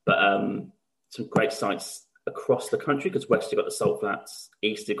 but some great sites across the country, because west you've got the salt flats,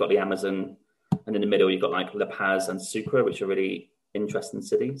 east you've got the Amazon, and in the middle you've got like La Paz and Sucre, which are really interesting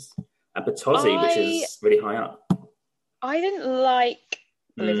cities. And Potosi, which is really high up. I didn't like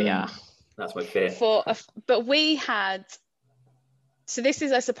Bolivia. That's my fear. But we had, so this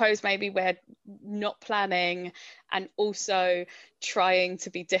is, I suppose, maybe we're not planning and also trying to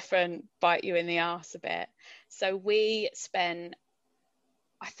be different, bite you in the arse a bit. So I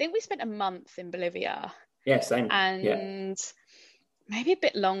think we spent a month in Bolivia. Yeah, same. And maybe a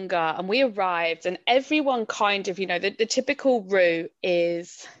bit longer. And we arrived and everyone kind of, the typical route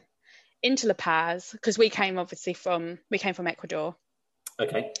is into La Paz, because we came from Ecuador.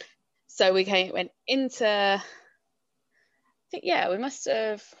 Okay. So went into, I think, we must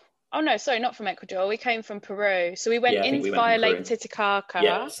have, oh no, sorry, not from Ecuador. We came from Peru. So we went via Lake Titicaca.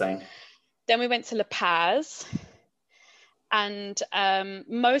 Yeah, same. Then we went to La Paz. And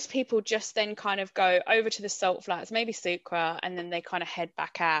most people just then kind of go over to the salt flats, maybe Sucre, and then they kind of head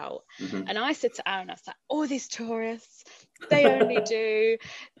back out. Mm-hmm. And I said to Aaron, I was like, all these tourists, they only do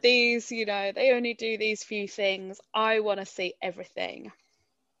these, they only do these few things. I want to see everything.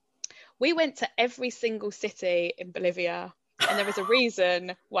 We went to every single city in Bolivia, and there is a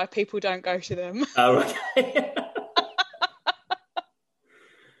reason why people don't go to them. Oh, okay.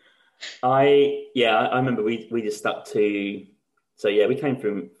 I remember we just stuck to, we came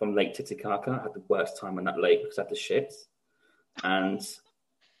from Lake Titicaca. I had the worst time on that lake because I had the shits. And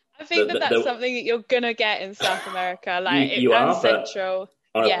I think that's something that you're gonna get in South America, like you are, Central.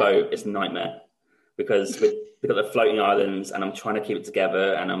 On a boat, it's a nightmare because we've got the floating islands, and I'm trying to keep it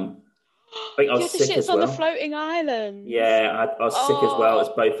together, and I think I was sick as well. On the floating islands. Yeah, I was sick as well. It's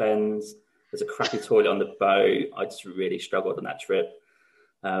both ends. There's a crappy toilet on the boat. I just really struggled on that trip.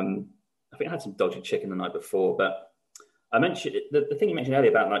 I think I had some dodgy chicken the night before, but I mentioned the thing you mentioned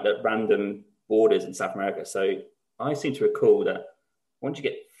earlier about like the random borders in South America. So I seem to recall that once you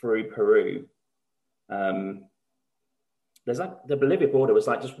get through Peru, there's like the Bolivia border was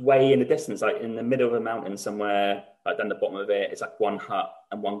like just way in the distance, like in the middle of a mountain somewhere, like down the bottom of it. It's like one hut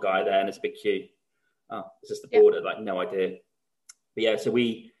and one guy there, and it's a big queue. Oh, it's just the border, like no idea. But yeah, so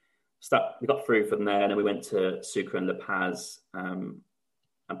we got through from there, and then we went to Sucre and La Paz.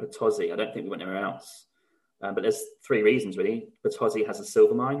 And Potosi. I don't think we went anywhere else. But there's three reasons, really. Potosi has a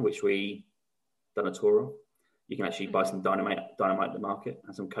silver mine, which we done a tour of. You can actually buy some dynamite at the market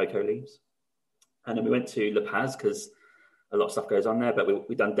and some cocoa leaves. And then we went to La Paz because a lot of stuff goes on there, but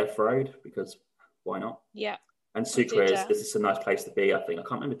we done Death Road because why not? Yeah. And Sucre is just a nice place to be, I think. I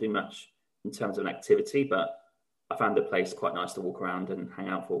can't remember doing much in terms of an activity, but I found the place quite nice to walk around and hang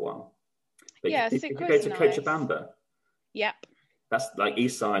out for a while. But did you go to nice. Cochabamba? Yep. That's like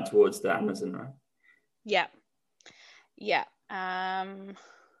east side towards the Amazon, right? Yeah. I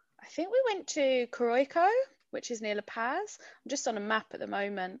think we went to Coroico, which is near La Paz. I'm just on a map at the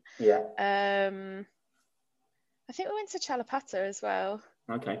moment. Yeah. I think we went to Chalapatta as well.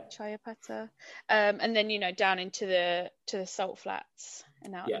 Okay. Chayapata. And then, down into the salt flats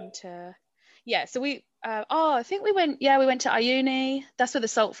and out into... Yeah, so we... I think we went to Uyuni. That's where the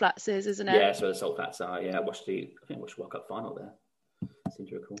salt flats is, isn't it? Yeah, that's where the salt flats are. Yeah, I watched the World Cup final there. Seems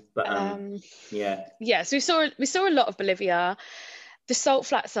really cool. But so we saw a lot of Bolivia. The salt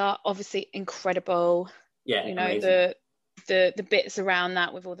flats are obviously incredible. Yeah, the bits around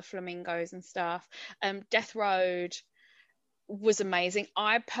that with all the flamingos and stuff. Death Road was amazing.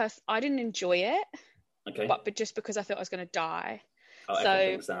 I didn't enjoy it. Okay. But just because I thought I was going to die. Oh, so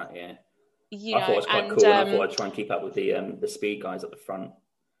everything was that, yeah. I thought it was quite cool, and I thought I'd try and keep up with the speed guys at the front.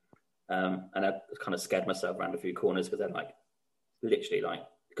 And I kind of scared myself around a few corners because they're like literally like,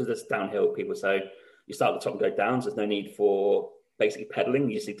 because it's downhill, people, so you start at the top and go down, so there's no need for basically pedaling,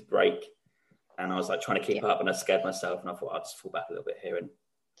 you just need to brake. And I was like trying to keep up, and I scared myself, and I thought I'd just fall back a little bit here. And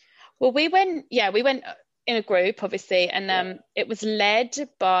we went in a group, obviously, and it was led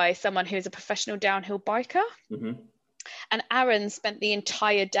by someone who is a professional downhill biker. Mm-hmm. And Aaron spent the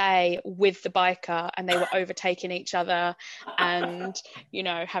entire day with the biker, and they were overtaking each other and,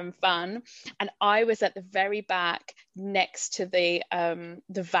 having fun. And I was at the very back next to the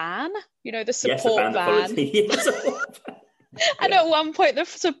van, the support van. And at one point, the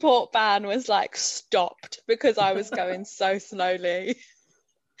support van was like stopped because I was going so slowly.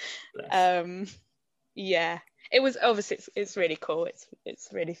 It was obviously it's really cool. It's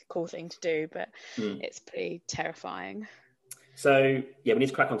a really cool thing to do, but it's pretty terrifying. So we need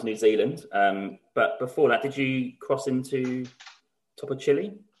to crack on to New Zealand. But before that, did you cross into top of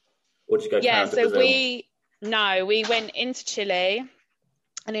Chile, or did you go down to Brazil? we went into Chile,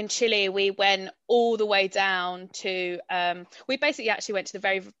 and in Chile we went all the way down to. We basically actually went to the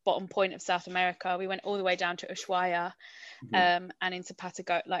very bottom point of South America. We went all the way down to Ushuaia, and into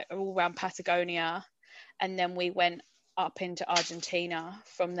Patagonia, like all around Patagonia. And then we went up into Argentina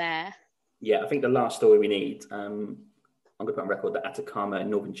from there. Yeah, I think the last story we need, I'm going to put on record that Atacama in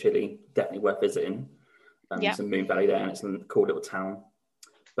northern Chile, definitely worth visiting. There's a moon valley there, and it's a cool little town.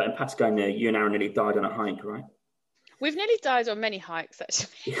 But in Patagonia, you and Aaron nearly died on a hike, right? We've nearly died on many hikes, actually.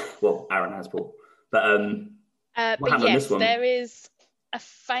 Yeah, well, Aaron has, Paul. But what happened on yes, this one? there is a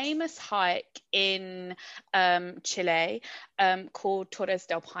famous hike in Chile called Torres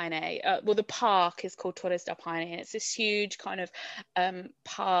del Paine. The park is called Torres del Paine, and it's this huge kind of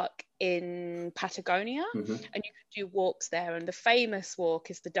park in Patagonia, and you can do walks there. And the famous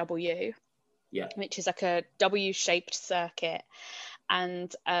walk is the W, which is like a W-shaped circuit,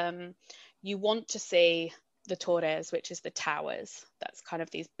 and you want to see the Torres, which is the towers. That's kind of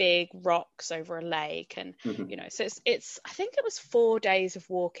these big rocks over a lake, and so it's I think it was 4 days of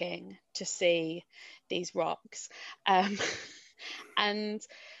walking to see these rocks, and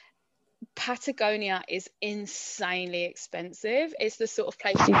Patagonia is insanely expensive. It's the sort of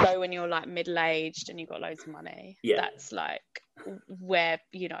place you go when you're like middle-aged and you've got loads of money. That's like where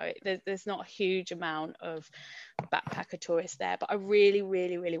there's not a huge amount of backpacker tourists there, but I really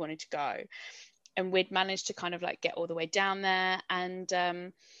wanted to go. And we'd managed to kind of like get all the way down there, and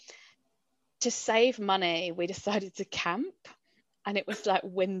to save money we decided to camp, and it was like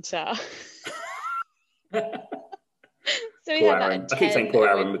winter. So we poor had Aaron. like I keep saying poor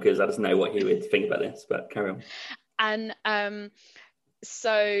Aaron because I just know what he would think about this, but carry on. And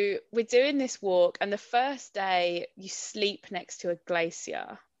so we're doing this walk, and the first day you sleep next to a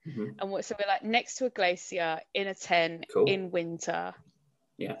glacier, and so we're like next to a glacier in a tent in winter.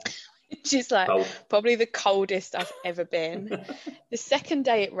 Which is like probably the coldest I've ever been. The second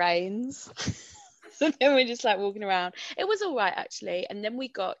day it rains. So then we're just like walking around. It was all right, actually. And then we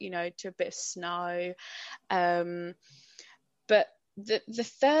got, to a bit of snow. But the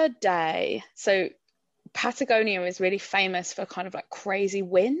third day, so Patagonia is really famous for kind of like crazy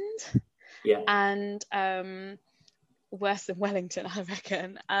wind. Yeah. And worse than Wellington, I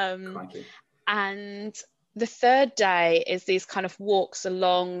reckon. And the third day is these kind of walks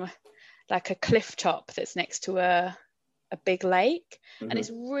along like a cliff top that's next to a big lake, and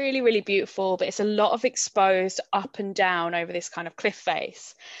it's really beautiful, but it's a lot of exposed up and down over this kind of cliff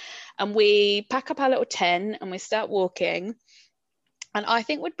face. And we pack up our little tent and we start walking, and I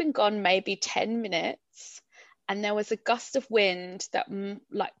think we'd been gone maybe 10 minutes, and there was a gust of wind that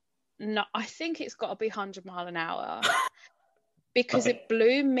I think it's got to be 100 mile an hour because it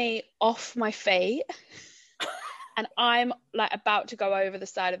blew me off my feet. And I'm like about to go over the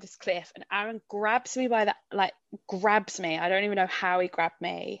side of this cliff, and Aaron grabs me by grabs me. I don't even know how he grabbed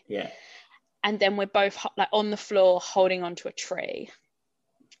me. Yeah. And then we're both like on the floor holding onto a tree.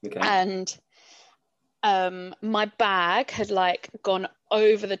 Okay. And my bag had like gone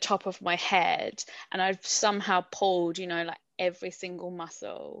over the top of my head, and I've somehow pulled, like every single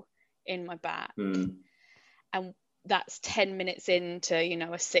muscle in my back. And that's 10 minutes into,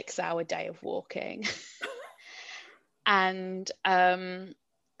 a 6-hour day of walking. And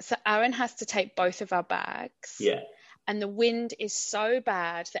so Aaron has to take both of our bags. Yeah. And the wind is so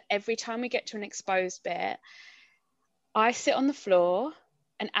bad that every time we get to an exposed bit, I sit on the floor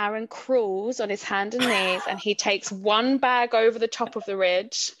and Aaron crawls on his hands and knees, and he takes one bag over the top of the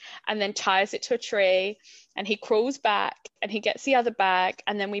ridge and then ties it to a tree, and he crawls back and he gets the other bag,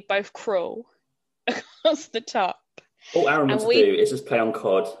 and then we both crawl across the top. All Aaron wants to do is just play on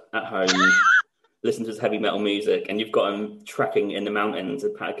COD at home. Listen to his heavy metal music, and you've got him trekking in the mountains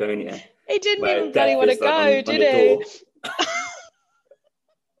of Patagonia. He didn't even bloody want to go, did he?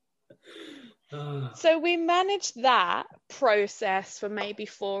 So we managed that process for maybe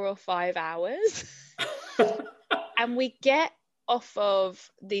 4 or 5 hours. And we get off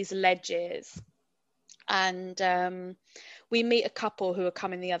of these ledges, and we meet a couple who are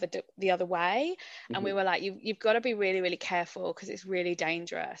coming the other way, and we were like, you've got to be really careful because it's really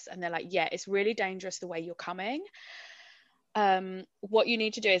dangerous. And they're like, yeah, it's really dangerous the way you're coming. What you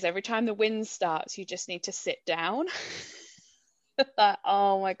need to do is every time the wind starts, you just need to sit down. Like,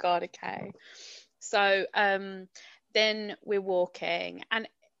 oh my god, okay. So then we're walking, and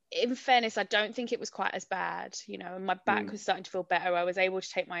in fairness, I don't think it was quite as bad, and my back was starting to feel better. I was able to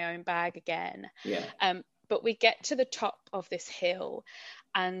take my own bag again. But we get to the top of this hill,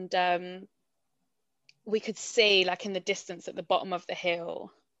 and we could see, like in the distance at the bottom of the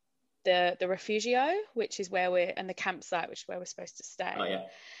hill, the refugio, which is and the campsite, which is where we're supposed to stay. Oh, yeah.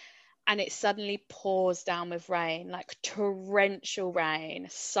 And it suddenly pours down with rain, like torrential rain,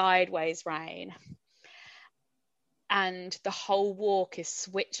 sideways rain. And the whole walk is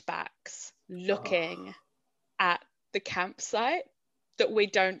switchbacks looking at the campsite that we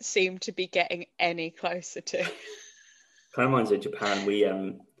don't seem to be getting any closer to. Kind of reminds me of Japan. We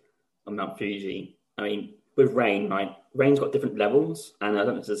on Mount Fuji. I mean, with rain, right? Rain's got different levels, and I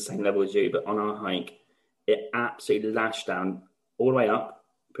don't know if it's the same level as you, but on our hike, it absolutely lashed down all the way up,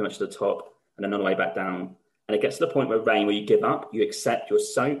 pretty much to the top, and then on the way back down. And it gets to the point where you give up, you accept you're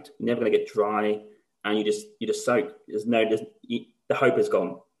soaked, you're never going to get dry, and you just soak. The hope is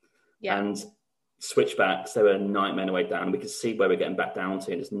gone. Yeah. And switchbacks, they were a nightmare on the way down. We could see where we're getting back down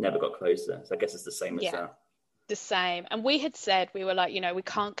to, and it's never got closer. So I guess it's the same as that. The same. And we had said, we were like, we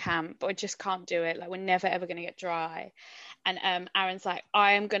can't camp, but we just can't do it. Like, we're never ever going to get dry. And Aaron's like,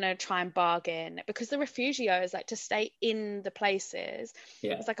 I am going to try and bargain, because the refugios, like, to stay in the places,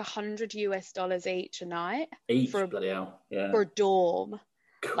 it's like $100 each a night for a dorm.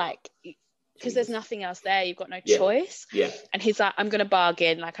 Like, because there's nothing else there, you've got no choice. And he's like, I'm going to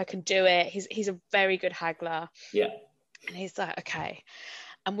bargain, like, I can do it. He's a very good haggler. And he's like, okay.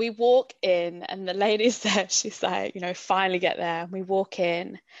 And we walk in, and the lady's there, she's like, finally get there. And we walk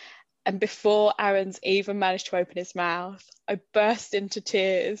in, and before Aaron's even managed to open his mouth, I burst into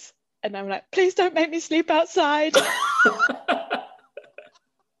tears. And I'm like, please don't make me sleep outside.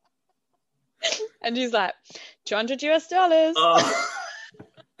 And she's like, $200. Oh,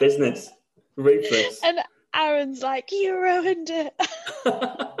 business. Ruthless. And Aaron's like, you ruined it.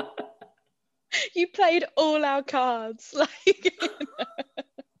 You played all our cards. Like,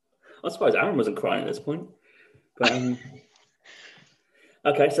 I suppose Aaron wasn't crying at this point. But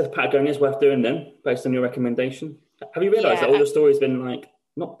okay, so Patagonia is worth doing then, based on your recommendation. Have you realised that all your stories have been, like,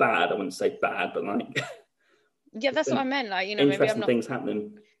 not bad, I wouldn't say bad, but like... Yeah, that's what I meant. Like, interesting maybe I'm not things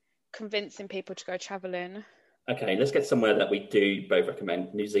happening. Convincing people to go travelling. Okay, let's get somewhere that we do both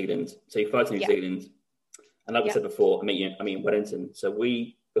recommend, New Zealand. So you fly to New Zealand. And like we said before, I mean Wellington. So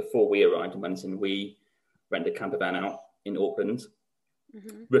before we arrived in Wellington, we rented a camper van out in Auckland.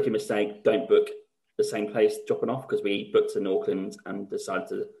 Rookie mistake, don't book the same place dropping off, because we booked in Auckland and decided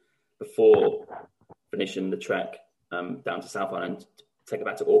to, before finishing the trek down to South Island, to take it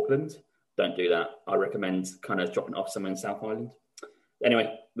back to Auckland. Don't do that. I recommend kind of dropping off somewhere in South Island.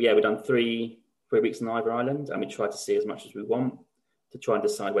 Anyway, we've done 3 weeks on either island, and we tried to see as much as we want to try and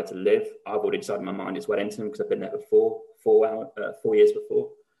decide where to live. I've already decided in my mind it's Wellington, because I've been there before, 4 years before.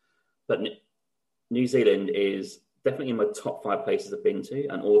 But New Zealand is definitely in my top 5 places I've been to,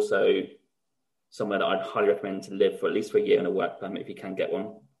 and also somewhere that I'd highly recommend to live for at least a year on a work permit if you can get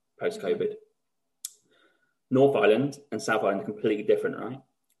one post-COVID. North Island and South Island are completely different, right?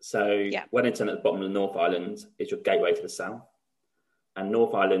 So Wellington at the bottom of the North Island is your gateway to the south. And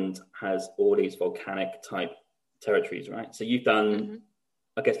North Island has all these volcanic type territories, right? So you've done,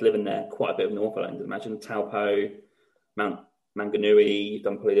 I guess, living there, quite a bit of North Island. Imagine Taupo, Mount Manganui, you've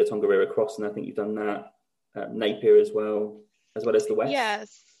done probably the Tongariro Crossing, I think you've done that. Napier as well as the west.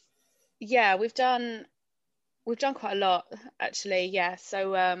 Yes. Yeah, we've done quite a lot, actually. Yeah.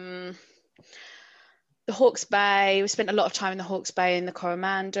 So the Hawke's Bay, we spent a lot of time in the Hawke's Bay in the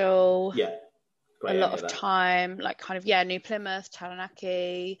Coromandel. Yeah. Great, a lot of time, like kind of, New Plymouth,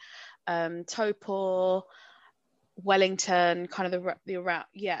 Taranaki, Taupo, Wellington, kind of the around.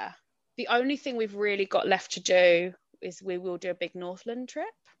 Yeah. The only thing we've really got left to do is we will do a big Northland trip.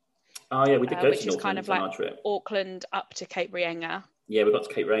 Oh yeah, we did go which to is Northland kind of on like our trip. Auckland up to Cape Reinga. Yeah, we got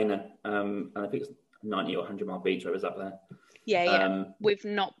to Cape Reinga, and I think it's 90 or 100 mile beach. I was up there. Yeah. We've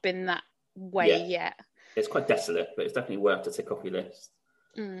not been that way yet. It's quite desolate, but it's definitely worth to tick off your list.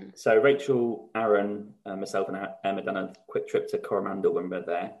 So Rachel, Aaron, myself, and Emma done a quick trip to Coromandel when we were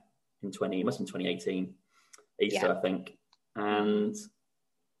there in 2018 Easter, I think, and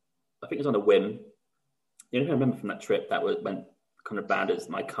I think it was on a whim. The only thing I remember from that trip that went kind of bad is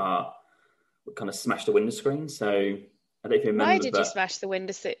my car kind of smashed the window screen. So I don't know if you remember. Why did you smash the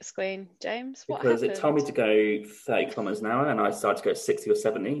window screen, James? What because happened? It told me to go 30 kilometers an hour, and I started to go 60 or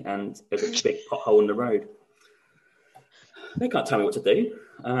 70, and there's a big pothole in the road. They can't tell me what to do.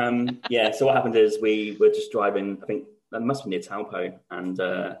 So what happened is we were just driving, I think that must be near Taupo, and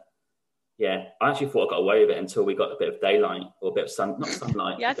I actually thought I got away with it until we got a bit of daylight, or a bit of not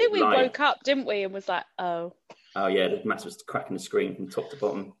sunlight. I think we woke up, didn't we, and was like, oh yeah, the mass was cracking the screen from top to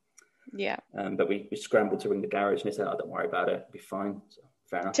bottom. Yeah. But we scrambled to ring the garage, and they said, "Oh, don't worry about it, it'll be fine." So,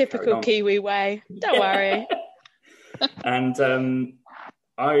 fair enough. Typical Kiwi way. Don't worry. And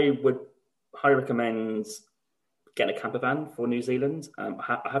I would highly recommend getting a camper van for New Zealand.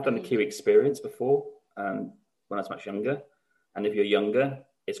 I have done the Kiwi experience before when I was much younger, and if you're younger,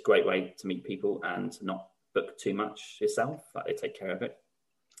 it's a great way to meet people and not book too much yourself. Like, they take care of it.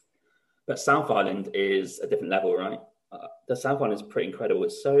 But South Island is a different level, right? The South Island is pretty incredible.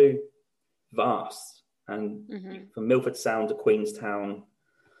 It's so vast, and from Milford Sound to Queenstown,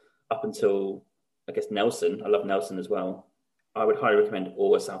 up until I guess Nelson. I love Nelson as well. I would highly recommend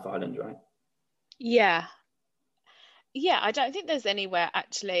all of South Island, right? Yeah. Yeah, I don't think there's anywhere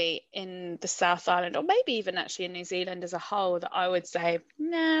actually in the South Island, or maybe even actually in New Zealand as a whole, that I would say,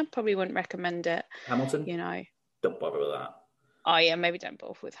 nah, probably wouldn't recommend it, Hamilton? you know. Don't bother with that. Oh yeah, maybe don't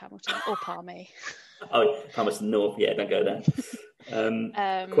bother with Hamilton or Palmy. Oh, Palmerston North, yeah, don't go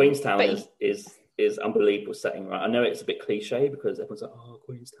there. Queenstown But is unbelievable setting, right? I know it's a bit cliche because everyone's like, oh,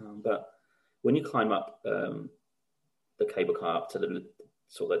 Queenstown, but when you climb up the cable car up to the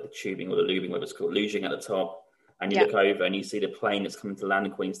sort of like the tubing or the lubing, whatever it's called, luging at the top, and you look over and you see the plane that's coming to land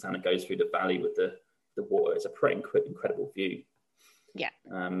in Queenstown and goes through the valley with the water. It's a pretty incredible view. yeah,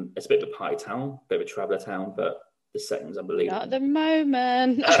 it's a bit of a party town, a bit of a traveller town, but the setting's unbelievable. not at the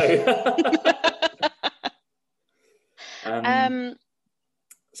moment. No.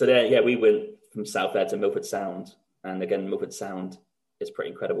 So there, yeah, we went from South there to Milford Sound, and again, Milford Sound is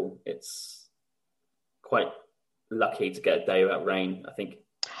pretty incredible. It's quite lucky to get a day without rain. I think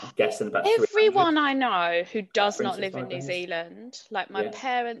I'm guessing about everyone I know who does not live in New days. Zealand, like my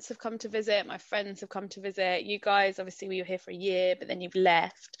parents have come to visit, my friends have come to visit, you guys, obviously we were here for a year, but then you've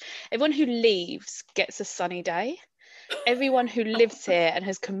left. Everyone who leaves gets a sunny day. Everyone who lives here and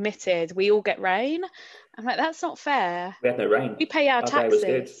has committed, we all get rain. I'm like, that's not fair. We had no rain. We pay our taxes.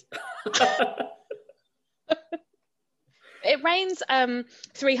 Day was good. It rains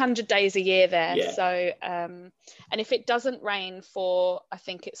 300 days a year there. Yeah. So, and if it doesn't rain for, I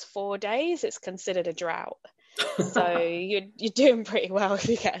think it's 4 days, it's considered a drought. So you're doing pretty well if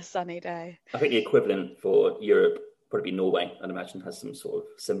you get a sunny day. I think the equivalent for Europe probably be Norway, I'd imagine, has some sort of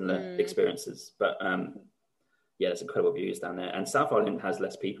similar experiences. But yeah, there's incredible views down there. And South Island has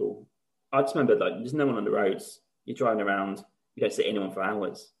less people. I just remember, like, there's no one on the roads. You're driving around, you don't see anyone for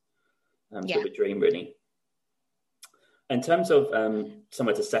hours. It's a dream, really. In terms of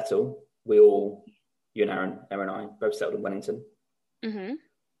somewhere to settle, you and Aaron and I, both settled in Wellington. Mm-hmm.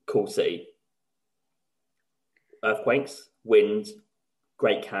 Cool city. Earthquakes, wind,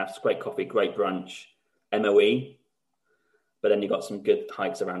 great cafes, great coffee, great brunch, MOE. But then you've got some good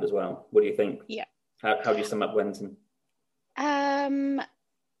hikes around as well. What do you think? Yeah. How do you sum up Wellington?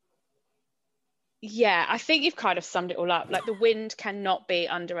 Yeah, I think you've kind of summed it all up. Like, the wind cannot be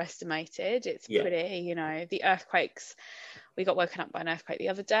underestimated. It's pretty, the earthquakes. We got woken up by an earthquake the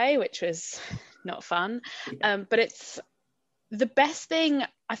other day, which was not fun. But it's the best thing,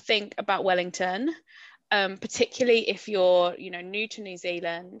 I think, about Wellington, particularly if you're, new to New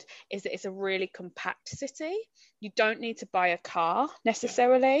Zealand, is that it's a really compact city. You don't need to buy a car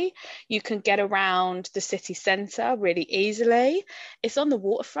necessarily. You can get around the city centre really easily. It's on the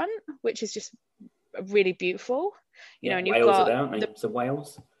waterfront, which is just really beautiful. And you've Wales got are there, some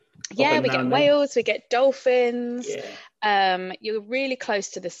whales. Yeah, we get whales, we get dolphins. Yeah. You're really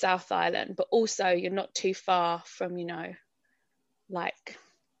close to the South Island, but also you're not too far from, like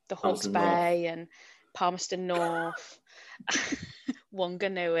the Hawke's Bay and Palmerston North,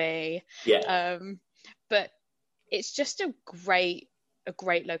 Wanganui. Yeah. But it's just a great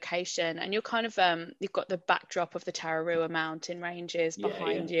location, and you're kind of you've got the backdrop of the Tararua mountain ranges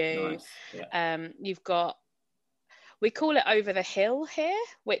behind you. Nice. Yeah. You've got, we call it over the hill here,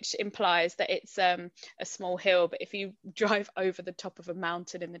 which implies that it's a small hill, but if you drive over the top of a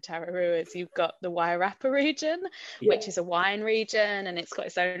mountain in the Tararuas, you've got the Wairarapa region, which is a wine region, and it's got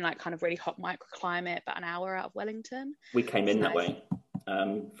its own like kind of really hot microclimate about an hour out of Wellington. We came in that way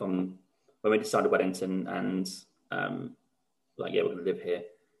from when we decided Wellington, and we're going to live here.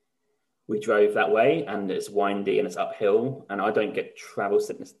 We drove that way, and it's windy and it's uphill, and I don't get travel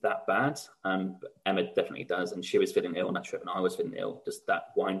sickness that bad, but Emma definitely does, and she was feeling ill on that trip, and I was feeling ill. Just that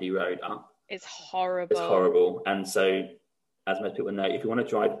windy road up. It's horrible. It's horrible. And so, as most people know, if you want to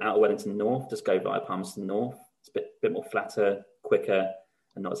drive out of Wellington North, just go via Palmerston North. It's a bit more flatter, quicker,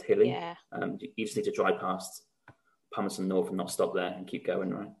 and not as hilly. Yeah. You just need to drive past Palmerston North and not stop there and keep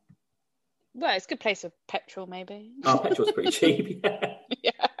going, right? Well, it's a good place for petrol, maybe. Oh, petrol's pretty cheap, yeah.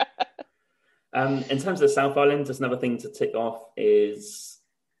 Yeah. In terms of the South Island, just another thing to tick off is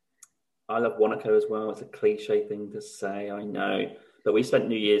I love Wanaka as well. It's a cliche thing to say, I know. But we spent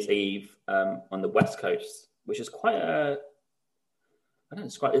New Year's Eve on the West Coast, which is quite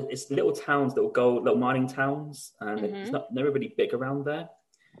it's little towns, little mining towns, and it's never really big around there.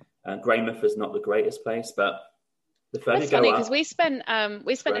 Greymouth is not the greatest place, but the further That's you go funny, up, because we spent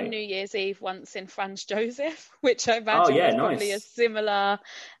a New Year's Eve once in Franz Josef, which I imagine is probably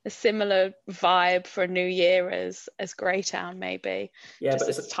a similar vibe for a New Year as Greytown, maybe. Yeah, just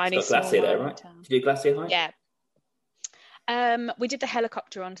but a tiny glacier there, right? town. Did you do glacier hike? Yeah. We did the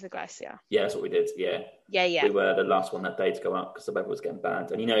helicopter onto the glacier. Yeah, that's what we did. Yeah. Yeah. We were the last one that day to go up because the weather was getting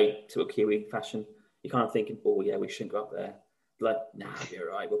bad. And, you know, to a Kiwi fashion, you're kind of thinking, oh, yeah, we shouldn't go up there. Like, nah, you're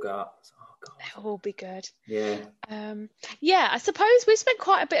right, we'll go up. Oh, God. It'll all be good. Yeah. Yeah, I suppose we spent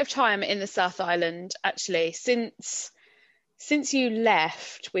quite a bit of time in the South Island, actually. Since you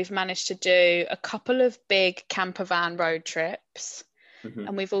left, we've managed to do a couple of big camper van road trips. Mm-hmm.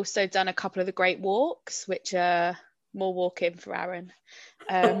 And we've also done a couple of the Great Walks, which are more walking for Aaron,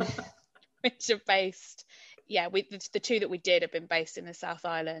 which are based, the two that we did have been based in the South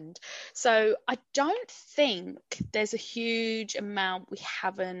Island. So I don't think there's a huge amount we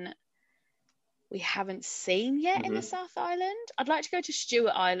haven't seen yet in the South Island. I'd like to go to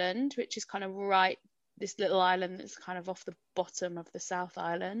Stewart Island, which is kind of this little island that's kind of off the bottom of the South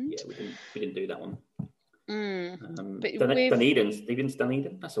Island. Yeah, we didn't do that one. But Dunedin, have you been to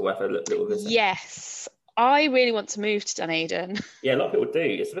Dunedin? That's a worth a little visit. Yes, I really want to move to Dunedin. Yeah, a lot of people do.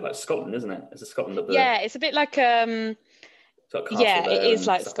 It's a bit like Scotland, isn't it? It's a Scotland of the... Yeah, it's a bit like it is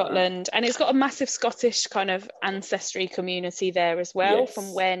like Scotland, and it's got a massive Scottish kind of ancestry community there as well,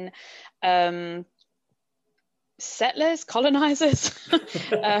 from when colonizers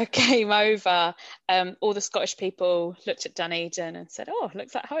came over. All the Scottish people looked at Dunedin and said, oh,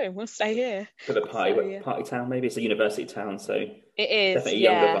 looks like home, we'll stay here. Bit of a party town, maybe. It's a university town, so it is definitely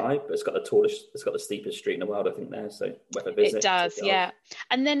a younger vibe, but it's got the steepest street in the world, I think, there, so worth a visit. It does, yeah.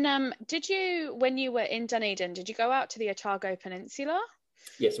 And then when you were in Dunedin, did you go out to the Otago Peninsula?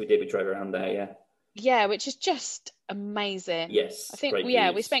 Yes, we did. We drove around there, yeah. Yeah, which is just amazing. Yes, I think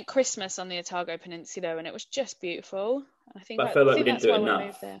we spent Christmas on the Otago Peninsula and it was just beautiful. I feel like we didn't do it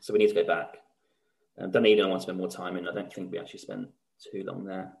enough, so we need to go back. Dunedin, I want to spend more time in. I don't think we actually spent too long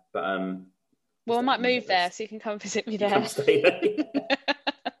there, but well, I might move there so you can come visit me there. Come stay there.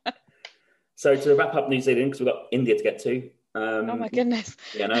 So to wrap up New Zealand, because we've got India to get to. Oh my goodness!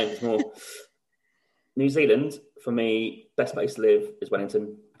 Yeah, no, there's more. New Zealand, for me, best place to live is Wellington.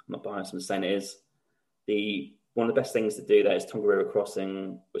 I'm not biased, I'm saying it is. One of the best things to do there is Tongariro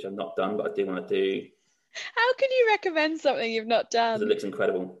Crossing, which I've not done, but I do want to do. How can you recommend something you've not done? Because it looks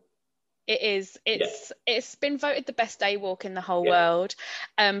incredible. It is. It's been voted the best day walk in the whole world.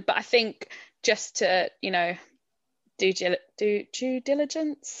 But I think just to, do due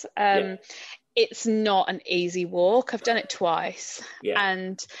diligence, it's not an easy walk. I've done it twice. Yeah.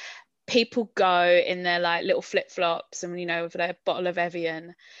 And people go in their like little flip-flops and, with their bottle of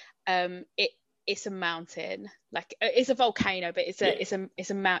Evian. It's a mountain, like it's a volcano, but it's an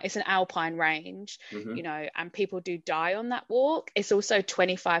alpine range, and people do die on that walk. It's also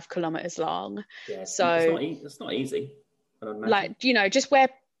 25 kilometers long. Yeah, so it's not easy. Like, just wear,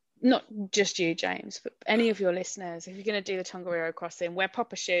 not just you, James, but any of your listeners, if you're going to do the Tongariro Crossing, wear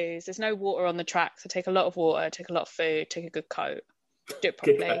proper shoes. There's no water on the track, so take a lot of water, take a lot of food, take a good coat, do it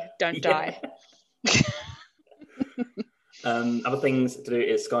properly, don't die. Other things to do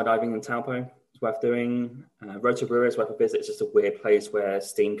is skydiving in Taupo. Worth doing. Rotorua is worth a visit. It's just a weird place where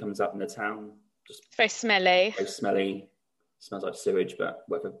steam comes up in the town. Just very smelly. Very smelly. Smells like sewage, but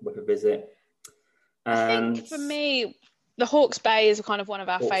worth a visit. And I think for me, the Hawke's Bay is kind of one of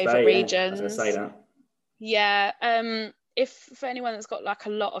our favourite regions. I was going to say that. Yeah. If for anyone that's got like a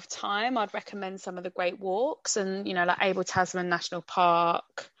lot of time, I'd recommend some of the Great Walks and like Abel Tasman National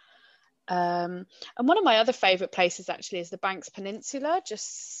Park. And one of my other favourite places actually is the Banks Peninsula,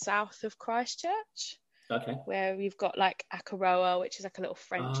 just south of Christchurch. Okay. Where you've got like Akaroa, which is like a little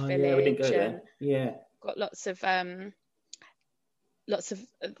French village. Yeah, we didn't go there. Yeah. Got lots of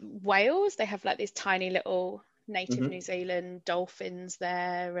whales. They have like these tiny little native New Zealand dolphins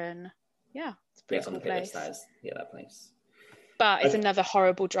there, and it's a pretty cool place. That place. But it's another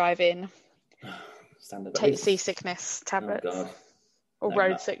horrible drive-in. Standard. Take seasickness tablets. Oh God. Or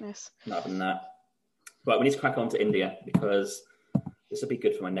road sickness. Not having that. Right, we need to crack on to India because this will be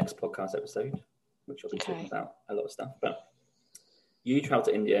good for my next podcast episode, which I'll be talking about a lot of stuff. But you travelled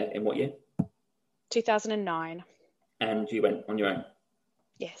to India in what year? 2009. And you went on your own?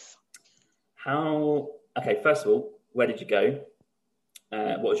 Yes. First of all, where did you go?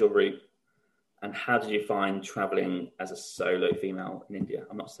 What was your route? And how did you find travelling as a solo female in India?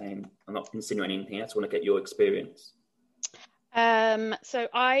 I'm not insinuating anything. I just want to get your experience. So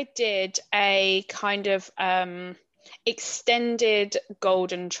I did a kind of extended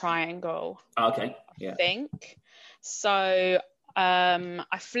golden triangle. Okay. Yeah. I think. So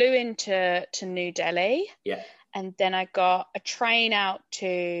I flew into New Delhi. Yeah. And then I got a train out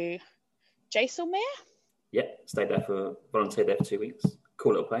to Jaisalmer. Yeah. Volunteered there for 2 weeks.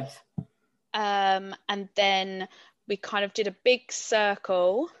 Cool little place. And then we kind of did a big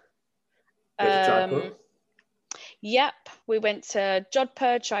circle. Yep, we went to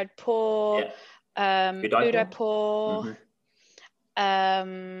Jodhpur, Jaipur, Udaipur,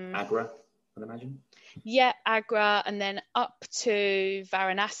 Agra, I'd imagine. Yeah, Agra, and then up to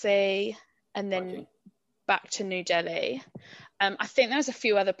Varanasi, and then back to New Delhi. I think there's a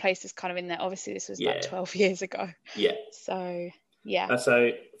few other places kind of in there. Obviously, this was like 12 years ago. Yeah. So, yeah.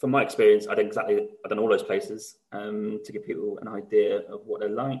 So, from my experience, I've done all those places to give people an idea of what they're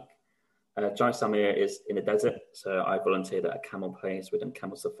like. Jaisalmer is in the desert, so I volunteered at a camel place. We've done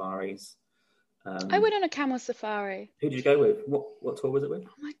camel safaris. I went on a camel safari. Who did you go with? What tour was it with?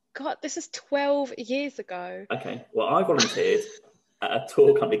 Oh my God, this is 12 years ago. Okay, well, I volunteered at a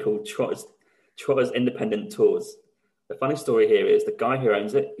tour company called Trotters Independent Tours. The funny story here is the guy who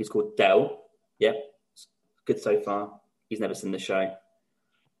owns it, he's called Dell. Yep, good so far. He's never seen the show.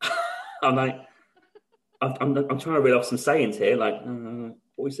 I'm like, I'm trying to reel off some sayings here, like,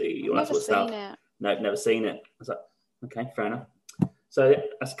 Boise, all that sort of stuff. It. No, never seen it. I was like, okay, fair enough. So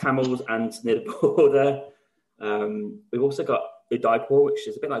that's camels and near the border. We've also got Udaipur, which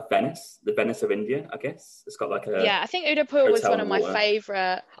is a bit like Venice, the Venice of India, I guess. It's got like a... Yeah, I think Udaipur was one of my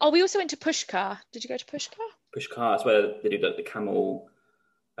favourite. Oh, we also went to Pushkar. Did you go to Pushkar? Pushkar, that's where they do the camel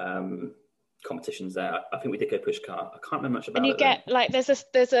competitions there. I think we did go Pushkar. I can't remember much about it. And you get, like, there's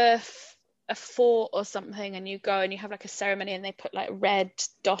a fort or something, and you go and you have like a ceremony, and they put like red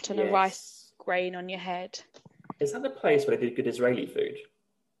dot on a rice grain on your head. Is that the place where they do good Israeli food?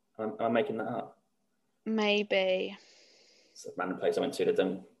 Am I making that up? Maybe. It's a random place I went to. There's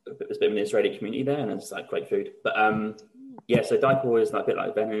a bit of an Israeli community there, and it's like great food. But so Udaipur is like a bit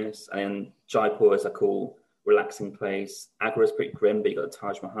like Venice, and then Jaipur is a cool, relaxing place. Agra is pretty grim, but you got the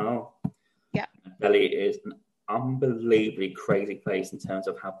Taj Mahal. Yeah. Delhi is an unbelievably crazy place in terms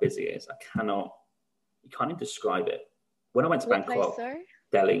of how busy it is. You can't even describe it. When I went to Bangkok,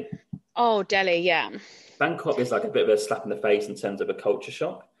 Delhi. Oh, Delhi, yeah. Bangkok is like a bit of a slap in the face in terms of a culture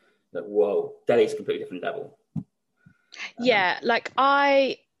shock. Like, whoa, Delhi's a completely different level. Yeah, like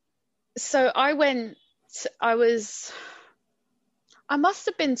I must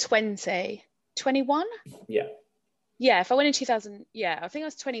have been 21. Yeah. Yeah, if I went in 2000, I think I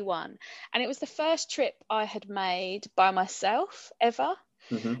was 21. And it was the first trip I had made by myself ever.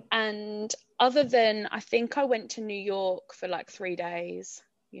 Mm-hmm. And other than, I think I went to New York for like 3 days,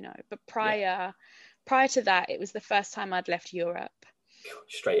 but prior to that, it was the first time I'd left Europe.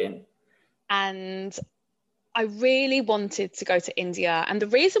 Straight in. And I really wanted to go to India. And the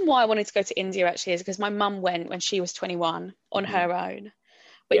reason why I wanted to go to India actually is because my mum went when she was 21 on her own,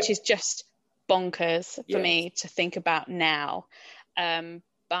 which is just bonkers for me to think about now. And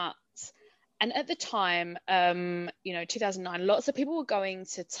at the time, 2009, lots of people were going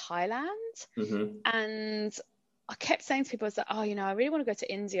to Thailand. And I kept saying to people, I was like, I really want to go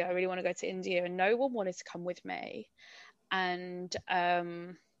to India. I really want to go to India. And no one wanted to come with me. And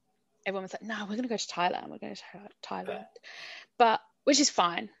everyone was like, no, we're going to go to Thailand. We're going to Thailand. But which is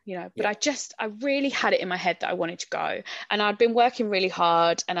fine, but I really had it in my head that I wanted to go. And I'd been working really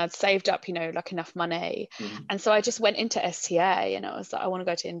hard, and I'd saved up, like enough money. And so I just went into STA, and I was like, I want to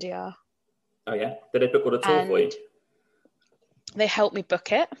go to India. Oh yeah. Did they book all the tour for you? They helped me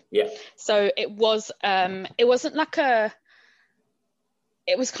book it. Yeah. So it was, it wasn't like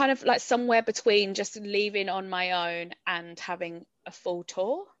it was kind of like somewhere between just leaving on my own and having a full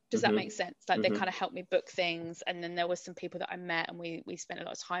tour. Does that make sense? Like they kind of helped me book things, and then there was some people that I met, and we spent a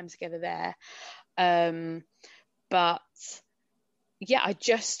lot of time together there. But yeah, I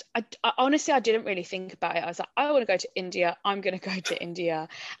honestly, I didn't really think about it. I was like, I want to go to India. I'm going to go to India.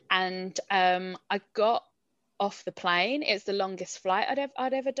 And I got off the plane. It's the longest flight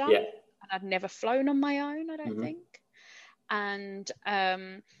I'd ever done. Yeah. And I'd never flown on my own, I don't think. And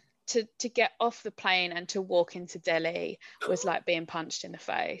to get off the plane and to walk into Delhi was like being punched in the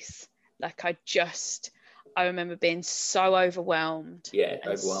face. Like I remember being so overwhelmed. Yeah,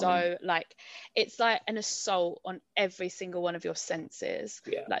 and so like it's like an assault on every single one of your senses.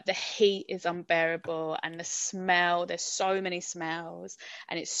 Yeah. Like the heat is unbearable, and the smell, there's so many smells,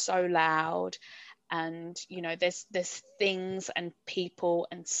 and it's so loud, and there's things and people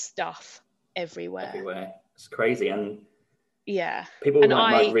and stuff everywhere. It's crazy. And people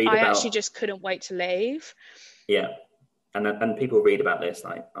might read about... I actually just couldn't wait to leave. Yeah. And people read about this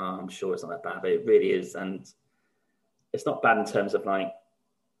like, oh, I'm sure it's not that bad, but it really is. And it's not bad in terms of like,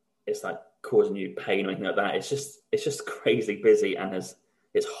 it's like causing you pain or anything like that. It's just crazy busy, and it's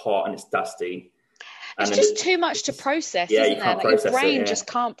hot and it's dusty. It's just too much to process, yeah, isn't you can't it? process your brain it, just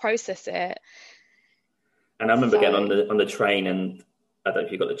can't process it. And I remember getting on the train, and I don't know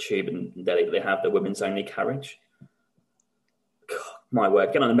if you got the tube in Delhi, but they have the women's only carriage. God, my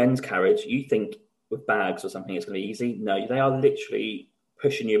word, get on the men's carriage, you think with bags or something, it's going to be easy. No, they are literally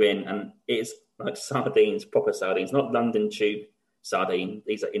pushing you in, and it's like sardines, proper sardines, not London tube sardine.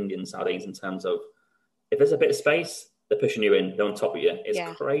 These are Indian sardines in terms of if there's a bit of space, they're pushing you in. They're on top of you. It's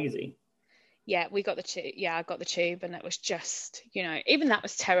Yeah. crazy. Yeah, we got the tube. Yeah, I got the tube, and it was just, even that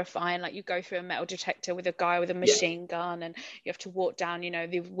was terrifying. Like, you go through a metal detector with a guy with a machine gun, and you have to walk down,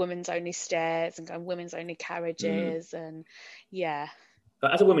 the women's only stairs and go women's only carriages, and yeah.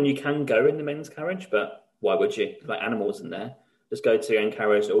 But as a woman, you can go in the men's carriage, but why would you? Like animals in there, just go to your own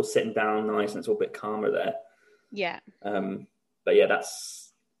carriage. They're all sitting down nice, and it's all a bit calmer there. Yeah. But yeah,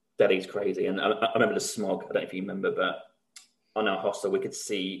 Delhi's crazy, and I remember the smog. I don't know if you remember, but on our hostel, we could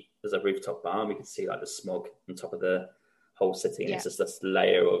see there's a rooftop bar, and we could see like the smog on top of the whole city, and it's just this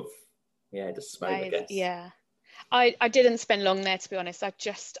layer of just smoke, I guess. Yeah, I didn't spend long there, to be honest.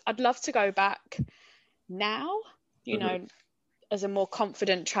 I'd love to go back now, as a more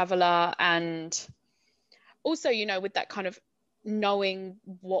confident traveller, and also, with that kind of knowing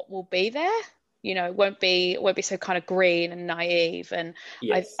what will be there. It won't be so kind of green and naive, and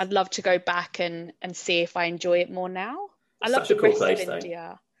yes. I'd love to go back and see if I enjoy it more now. I love the rest place, of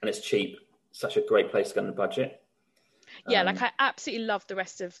India. And it's cheap. Such a great place to go on a budget. Yeah, I absolutely love the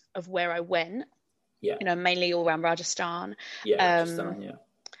rest of where I went. Yeah. Mainly all around Rajasthan. Yeah, Rajasthan, yeah.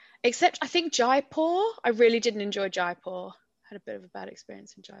 Except I think Jaipur, I really didn't enjoy Jaipur. Had a bit of a bad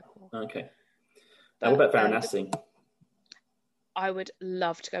experience in Jaipur. Okay. What about Varanasi? I would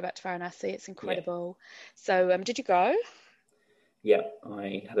love to go back to Varanasi. It's incredible. Yeah. So, did you go? Yeah,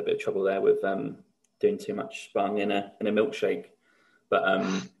 I had a bit of trouble there with doing too much bung in a milkshake. But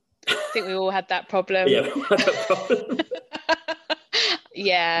I think we all had that problem. Yeah, we had that problem.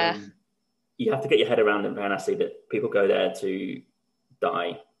 Yeah. You have to get your head around in Varanasi that people go there to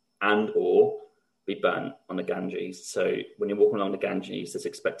die and or be burnt on the Ganges. So when you're walking along the Ganges, just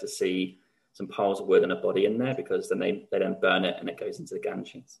expect to see some piles of wood and a body in there, because then they don't burn it and it goes into the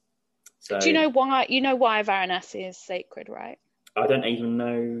Ganges. So, do you know why? You know why Varanasi is sacred, right? I don't even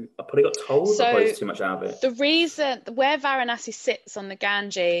know. I probably got told. So, I probably too much out of it. The reason where Varanasi sits on the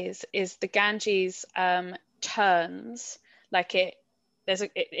Ganges is the Ganges turns like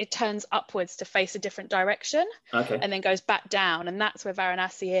it turns upwards to face a different direction, and then goes back down, and that's where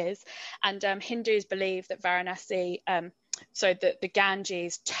Varanasi is. And Hindus believe that Varanasi, so that the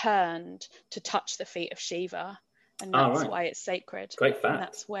Ganges turned to touch the feet of Shiva, and that's why it's sacred. Great fact. And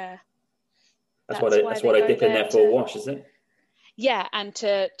that's why they dip in there for a wash, is it? Yeah, and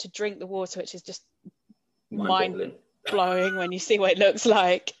to drink the water, which is just mind-blowing when you see what it looks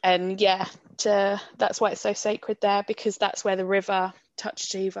like. And that's why it's so sacred there, because that's where the river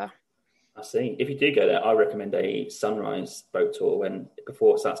touched Shiva. I see. If you do go there, I recommend a sunrise boat tour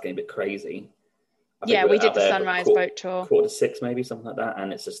before it starts getting a bit crazy. Yeah, we did the sunrise boat tour. 5:45, maybe, something like that.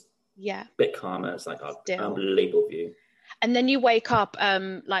 And it's just a bit calmer. It's like an unbelievable view. And then you wake up,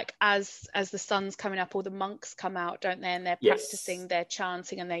 like as the sun's coming up, all the monks come out, don't they? And they're practicing their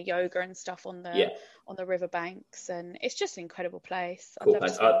chanting and their yoga and stuff on the riverbanks, and it's just an incredible place. Cool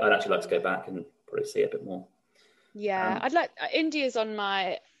place. I'd actually like to go back and probably see it a bit more. Yeah, India's on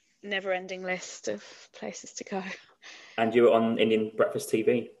my never-ending list of places to go. And you were on Indian Breakfast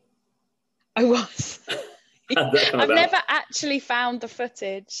TV? I was. I've never actually found the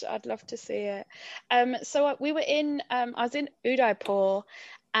footage. I'd love to see it. So we were I was in Udaipur,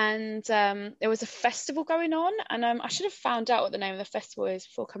 and there was a festival going on, and I should have found out what the name of the festival is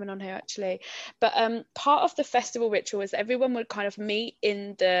before coming on here, actually. But part of the festival ritual was everyone would kind of meet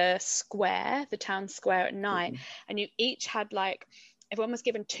in the town square at night, and you each had everyone was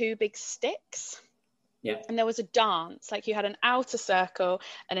given 2 big sticks. Yeah. And there was a dance, like you had an outer circle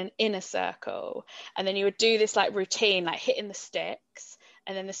and an inner circle, and then you would do this routine, hitting the sticks,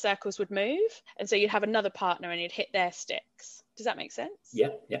 and then the circles would move, and so you'd have another partner and you'd hit their sticks. Does that make sense? Yeah.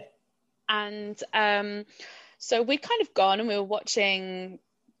 And so we'd kind of gone, and we were watching,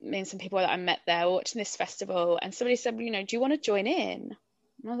 me and some people that I met there were watching this festival, and somebody said, do you want to join in?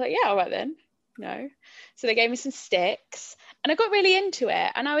 And I was like, yeah, all right then. No. So they gave me some sticks, and I got really into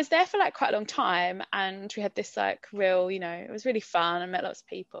it, and I was there for quite a long time, and we had this real, it was really fun. I met lots of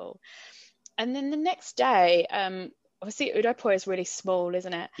people. And then the next day, obviously Udaipur is really small,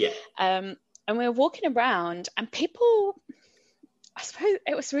 isn't it? Yeah. And we were walking around, and people, I suppose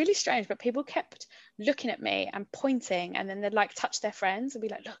it was really strange, but people kept looking at me and pointing, and then they'd touch their friends and be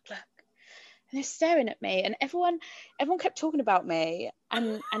like, look, and they're staring at me, and everyone kept talking about me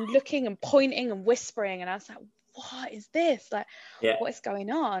and looking and pointing and whispering, and I was like, what is this? What is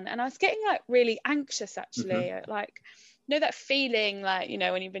going on? And I was getting really anxious, actually. That feeling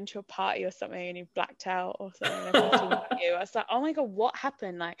when you've been to a party or something and you've blacked out or something, and everyone's talking about you. I was like, oh my god, what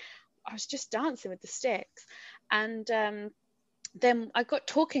happened? I was just dancing with the sticks. And then I got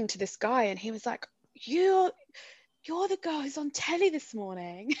talking to this guy, and he was like, you're the girl who's on telly this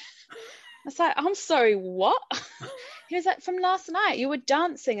morning. I was like, I'm sorry, what? He was like, from last night you were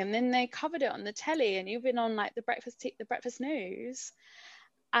dancing and then they covered it on the telly, and you've been on like the breakfast news.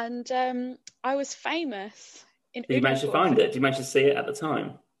 And I was famous in Did you manage to Udaipur. find it? Did you manage to see it at the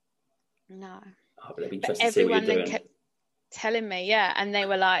time? No. Oh, but it'd be But interesting to see what everyone you're then doing. kept telling me, yeah, and they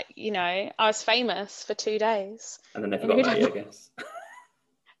were like, you know, I was famous for 2 days. And then they forgot about you, I guess.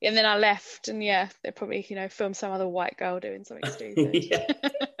 And then I left, and yeah, they probably, you know, filmed some other white girl doing something stupid. Yeah.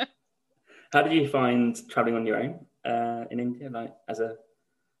 How did you find traveling on your own in India, like as a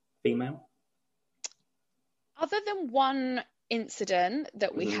female? Other than one incident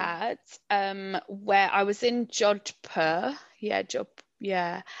that we had, where I was in Jodhpur,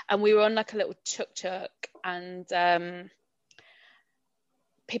 and we were on like a little tuk-tuk, and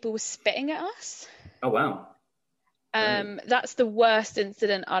people were spitting at us. Oh, wow. That's the worst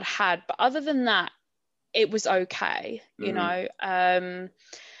incident I'd had, but other than that, it was okay. You know,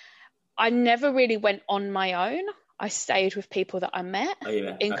 I never really went on my own. I stayed with people that I met,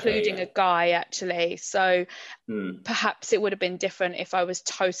 including a guy actually. So perhaps it would have been different if I was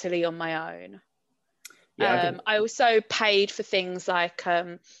totally on my own. Yeah, I also paid for things like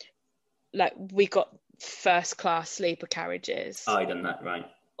we got first class sleeper carriages. I done that, right.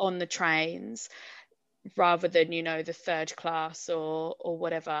 On the trains, rather than, you know, the third class or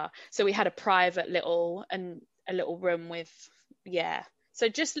whatever. So we had a private little room with, so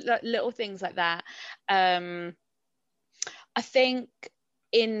just little things like that. I think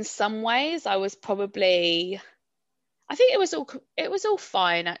in some ways I think it was all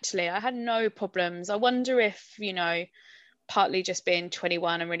fine actually. I had no problems. I wonder if, you know, partly just being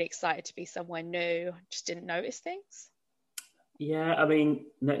 21 and really excited to be somewhere new, I just didn't notice things. Yeah, I mean,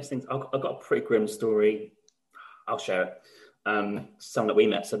 notice things. I've got a pretty grim story. I'll share it. Someone that we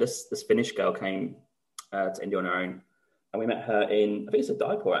met. So this Finnish girl came to India on her own, and we met her in, I think it's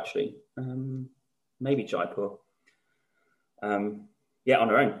Jaipur actually, maybe Jaipur. On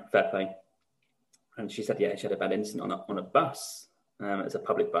her own, fair play. And she said, she had a bad incident on a bus. It's a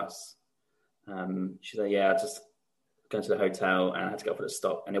public bus. She said, I just going to the hotel and I had to go for the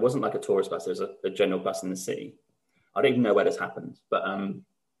stop. And it wasn't like a tourist bus. It was a general bus in the city. I don't even know where this happened, but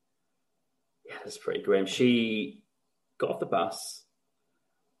it's pretty grim. She got off the bus,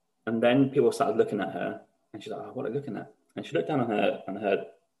 and then people started looking at her, and she's like, "Oh, what are they looking at?" And she looked down on her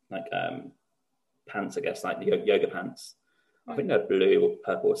like pants, I guess, like the yoga pants. I think they're blue or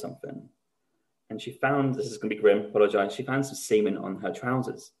purple or something. And she found, this is going to be grim, apologise, she found some semen on her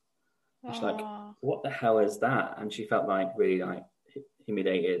trousers. And she's like, what the hell is that? And she felt like really like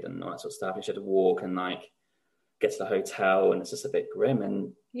humiliated and all that sort of stuff. And she had to walk and like get to the hotel, and it's just a bit grim.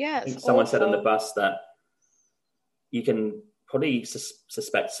 And I think someone said on the bus that you can probably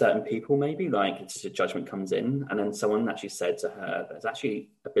suspect certain people, maybe, like it's just a judgment comes in. And then someone actually said to her, there's actually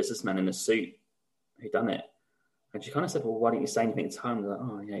a businessman in a suit who done it. And she kind of said, well, why didn't you say anything at the time? Like,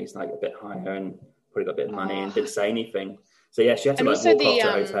 oh, yeah, he's like a bit higher and probably got a bit of money, and didn't say anything. So, she had to like walk off to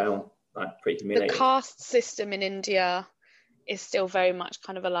the hotel, like pretty humiliated. The caste system in India is still very much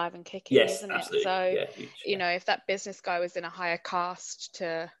kind of alive and kicking, isn't absolutely. it? So, huge, you know, if that business guy was in a higher caste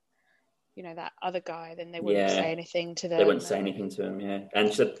to, you know, that other guy, then they wouldn't say anything to them. They wouldn't say anything to him,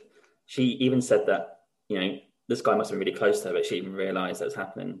 And she even said that, you know, this guy must have been really close to her, but she didn't realise that was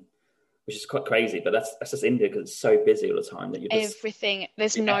happening, which is quite crazy. But that's just India, because it's so busy all the time that you just everything.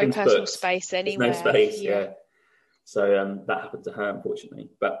 There's no personal space anywhere. There's no space, So that happened to her, unfortunately.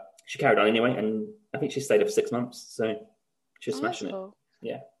 But she carried on anyway, and I think she stayed there for 6 months. So she's smashing it. Cool.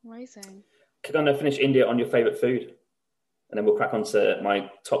 Yeah, amazing. Can I finish India on your favourite food, and then we'll crack on to my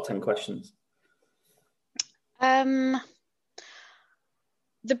top 10 questions.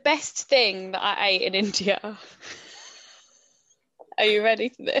 The best thing that I ate in India. Are you ready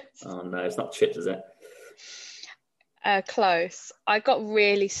for this? Oh no, it's not chips, is it? Close. I got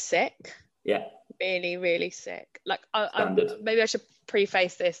really sick. Yeah. Really, really sick. Like, maybe I should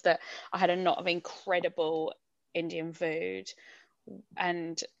preface this that I had a lot of incredible Indian food,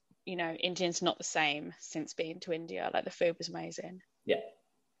 and you know, Indian's not the same since being to India. Like, the food was amazing. Yeah.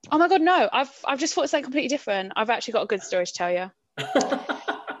 Oh my God, no! I've just thought something completely different. I've actually got a good story to tell you.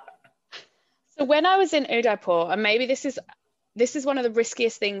 So when I was in Udaipur, and maybe this is one of the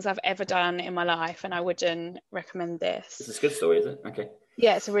riskiest things I've ever done in my life, and I wouldn't recommend this. This is a good story, is it? Okay.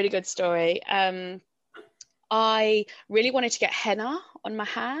 Yeah, it's a really good story. I really wanted to get henna on my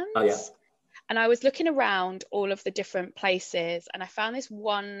hands. Oh, yeah. And I was looking around all of the different places, and I found this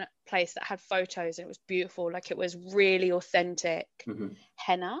one place that had photos, and it was beautiful. Like, it was really authentic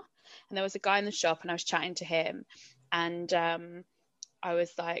henna. and there was a guy in the shop, and I was chatting to him, and I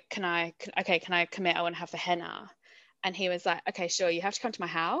was like, can I commit? I want to have the henna. And he was like, okay, sure, you have to come to my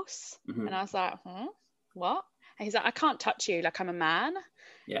house. Mm-hmm. And I was like, what? And he's like, I can't touch you, like I'm a man.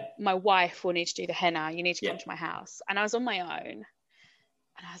 Yeah. My wife will need to do the henna. You need to Yeah. come to my house. And I was on my own.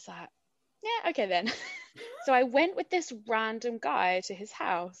 And I was like, yeah, okay then. So I went with this random guy to his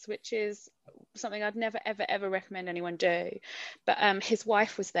house, which is something I'd never, ever, ever recommend anyone do. But his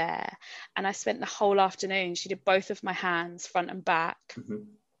wife was there, and I spent the whole afternoon. She did both of my hands, front and back, Mm-hmm.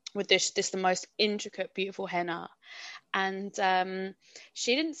 with this the most intricate, beautiful henna. And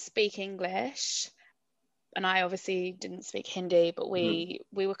she didn't speak English, and I obviously didn't speak Hindi, but we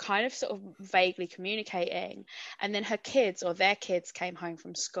were kind of sort of vaguely communicating. And then her kids, or their kids, came home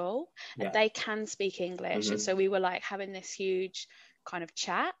from school, and they can speak English. And so we were like having this huge kind of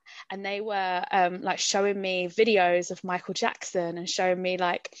chat, and they were like showing me videos of Michael Jackson and showing me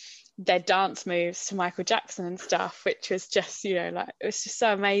like their dance moves to Michael Jackson and stuff, which was just, you know, like, it was just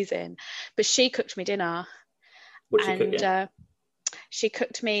so amazing. But she cooked me dinner. What did she cook? She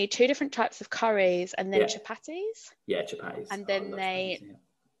cooked me 2 different types of curries, and then chapatis. Yeah, chapatis. And then they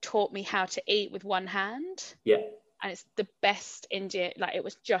taught me how to eat with one hand. Yeah. And it's the best India, like, it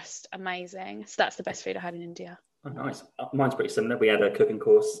was just amazing. So that's the best food I had in India. Oh, nice. Mine's pretty similar. We had a cooking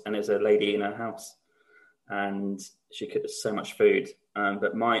course, and there's a lady in her house, and she cooked us so much food.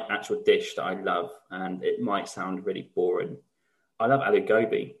 But my actual dish that I love, and it might sound really boring, I love aloo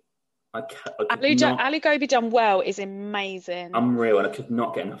gobi. Aloo gobi done well is amazing. Unreal, and I could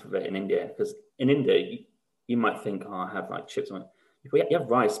not get enough of it in India, because in India you might think, oh, I have like chips on it. You have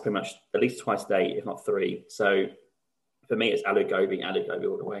rice pretty much at least twice a day, if not 3. So for me, it's aloo gobi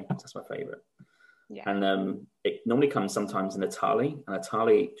all the way. That's my favourite. Yeah. And it normally comes sometimes in a thali,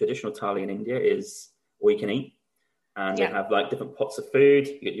 and traditional thali in India is all you can eat. And they have like different pots of food.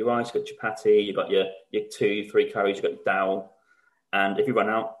 You get your rice, you got chapati, you got your 2-3 curries, you got dal, and if you run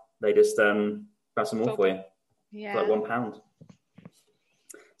out, they just grab some more for you. Yeah. For like £1.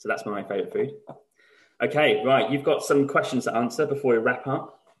 So that's my favourite food. Okay, right. You've got some questions to answer before we wrap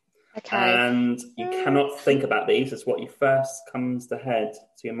up. Okay. And you cannot think about these. It's what you first comes to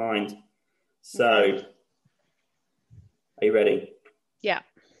your mind. So, Are you ready? Yeah.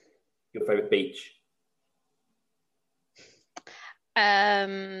 Your favourite beach?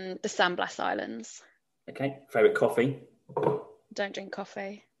 The San Blas Islands. Okay. Favourite coffee? Don't drink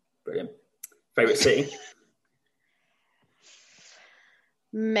coffee. Brilliant. Favourite city?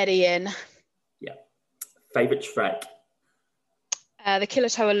 Medellin. Yeah. Favourite trek? The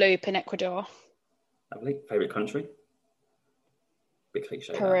Kilauea Loop in Ecuador. Lovely. Favourite country? Big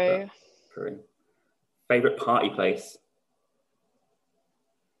cliche. Peru. Peru. Favourite party place?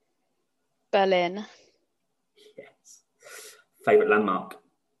 Berlin. Yes. Favourite landmark?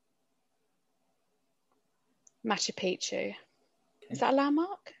 Machu Picchu. Okay. Is that a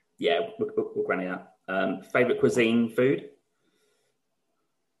landmark? Yeah, we'll granny that. Favourite cuisine, food?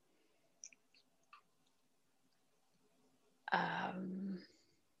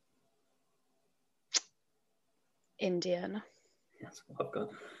 Indian. That's what I've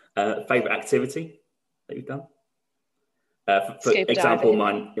got. Favourite activity that you've done? For Scuba example,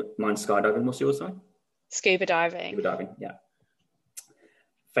 diving. mine's skydiving. What's yours, sorry? Scuba diving. Scuba diving, yeah.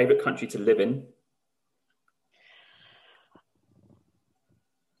 Favourite country to live in?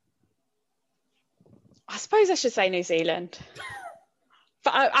 I suppose I should say New Zealand.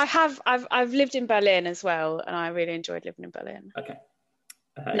 But I've lived in Berlin as well, and I really enjoyed living in Berlin. Okay.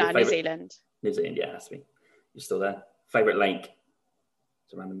 New Zealand. New Zealand, yeah, has to be. You're still there. Favourite lake?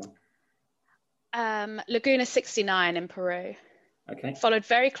 It's a random one. Laguna 69 in Peru. Okay. Followed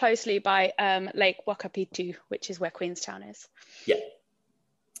very closely by Lake Wakapitu, which is where Queenstown is. Yeah.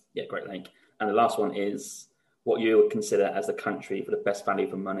 Yeah, great lake. And the last one is what you would consider as the country for the best value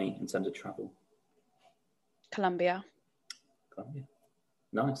for money in terms of travel. Colombia.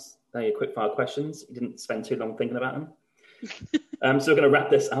 Nice. There are your quick fire questions. You didn't spend too long thinking about them. So we're going to wrap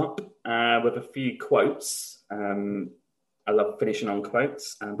this up with a few quotes. I love finishing on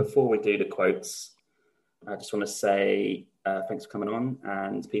quotes. And before we do the quotes, I just want to say thanks for coming on.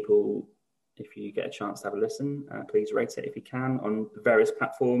 And people, if you get a chance to have a listen, please rate it if you can on the various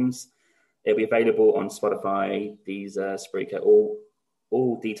platforms. It'll be available on Spotify, Deezer, Spreaker,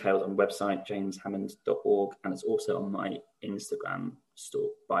 all details on the website, jameshammond.org. And it's also on my Instagram store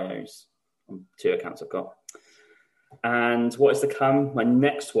bios on 2 accounts I've got. And what is to come? My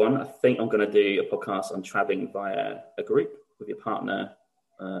next one, I think I'm going to do a podcast on traveling via a group with your partner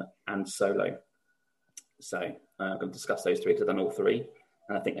and solo. So I'm going to discuss those 3 because I've done all 3.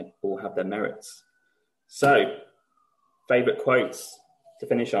 And I think they all have their merits. So, favourite quotes. to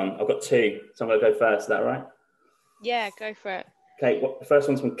finish on. I've got two, so I'm going to go first. Is that all right? Yeah, go for it. Okay, the first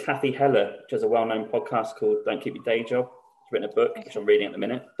one's from Kathy Heller, which has a well-known podcast called Don't Keep Your Day Job. She's written a book, which I'm reading at the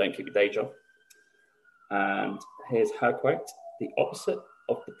minute, Don't Keep Your Day Job. And here's her quote. The opposite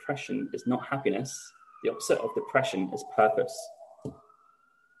of depression is not happiness. The opposite of depression is purpose. What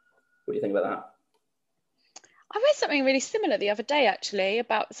do you think about that? I read something really similar the other day, actually,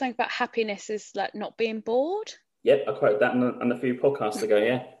 about something about happiness is like not being bored. Yep, I quoted that on a few podcasts ago,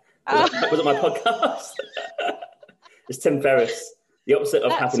 yeah. Was it my podcast? It's Tim Ferriss. The opposite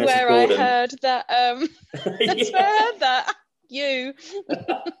of happiness is boredom. That's where I heard that. That's where I heard that. You.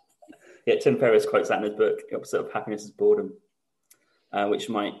 Yeah, Tim Ferriss quotes that in his book, The Opposite of Happiness is Boredom, which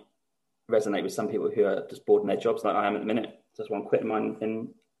might resonate with some people who are just bored in their jobs like I am at the minute. So that's why I'm quitting mine in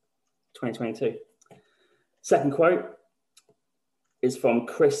 2022. Second quote is from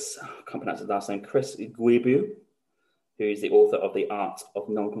Chris, I can't pronounce his last name, Chris Guibu, who is the author of The Art of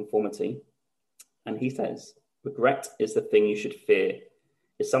Nonconformity. And he says, regret is the thing you should fear.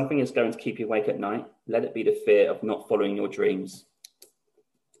 If something is going to keep you awake at night, let it be the fear of not following your dreams.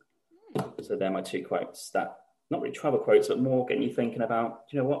 So they're my two quotes. That not really travel quotes, but more getting you thinking about,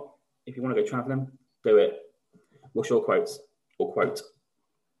 do you know what? If you want to go traveling, do it. What's your quotes or quote?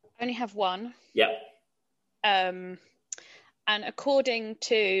 I only have one. Yeah. And according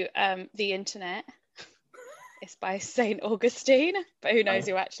to the internet, it's by St. Augustine, but who knows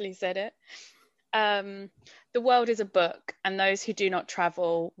who actually said it. The world is a book, and those who do not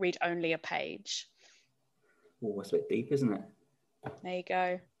travel read only a page. Oh, that's a bit deep, isn't it? There you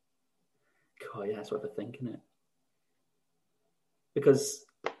go. God, yeah, that's worth a think, isn't it? Because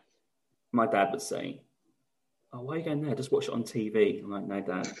my dad would say, oh, why are you going there? Just watch it on TV. I'm like, no,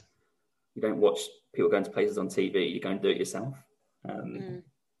 Dad. You don't watch people going to places on TV. You go and do it yourself. So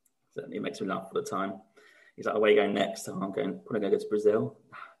it makes me laugh all the time. He's like, oh, where are you going next? Oh, I'm going to go to Brazil.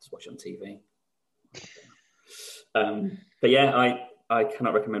 Just watch it on TV. But yeah, I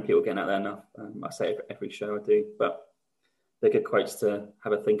cannot recommend people getting out there enough. I say it every show I do, but they're good quotes to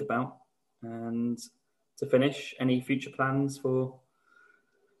have a think about. And to finish, any future plans for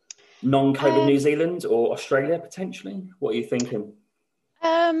non-COVID New Zealand or Australia potentially? What are you thinking?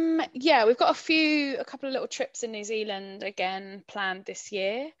 Yeah, we've got a couple of little trips in New Zealand again planned this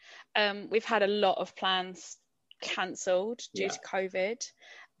year. We've had a lot of plans cancelled due to COVID,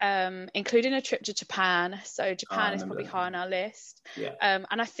 including a trip to Japan. So Japan is probably high on our list. Yeah.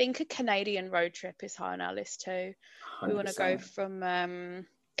 And I think a Canadian road trip is high on our list too. 100%. We want to go from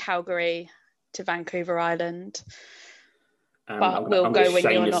Calgary to Vancouver Island. But we'll go when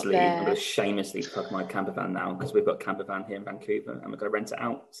you're not there. I'm going to shamelessly plug my camper van now because we've got a camper van here in Vancouver and we're going to rent it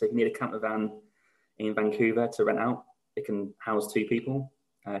out. So if you need a camper van in Vancouver to rent out, it can house 2 people.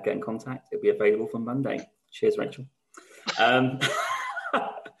 Get in contact. It'll be available from Monday. Cheers, Rachel.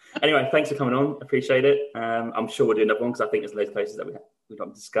 Anyway, thanks for coming on. Appreciate it. I'm sure we'll do another one because I think there's loads of places that we've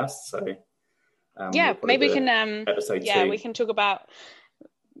not discussed. So yeah, we'll maybe we can. Episode 2. We can talk about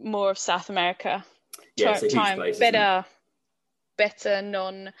more of South America. Yeah, it's a huge place, better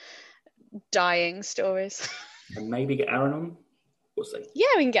non-dying stories. And maybe get Aaron on. We'll see. Yeah,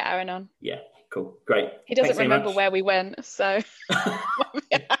 we can get Aaron on. Yeah, cool, great. He doesn't remember where we went, so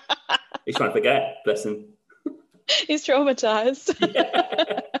he's trying to forget. Bless him. He's traumatized.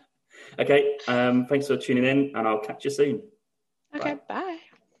 Yeah. Okay, thanks for tuning in, and I'll catch you soon. Okay, bye.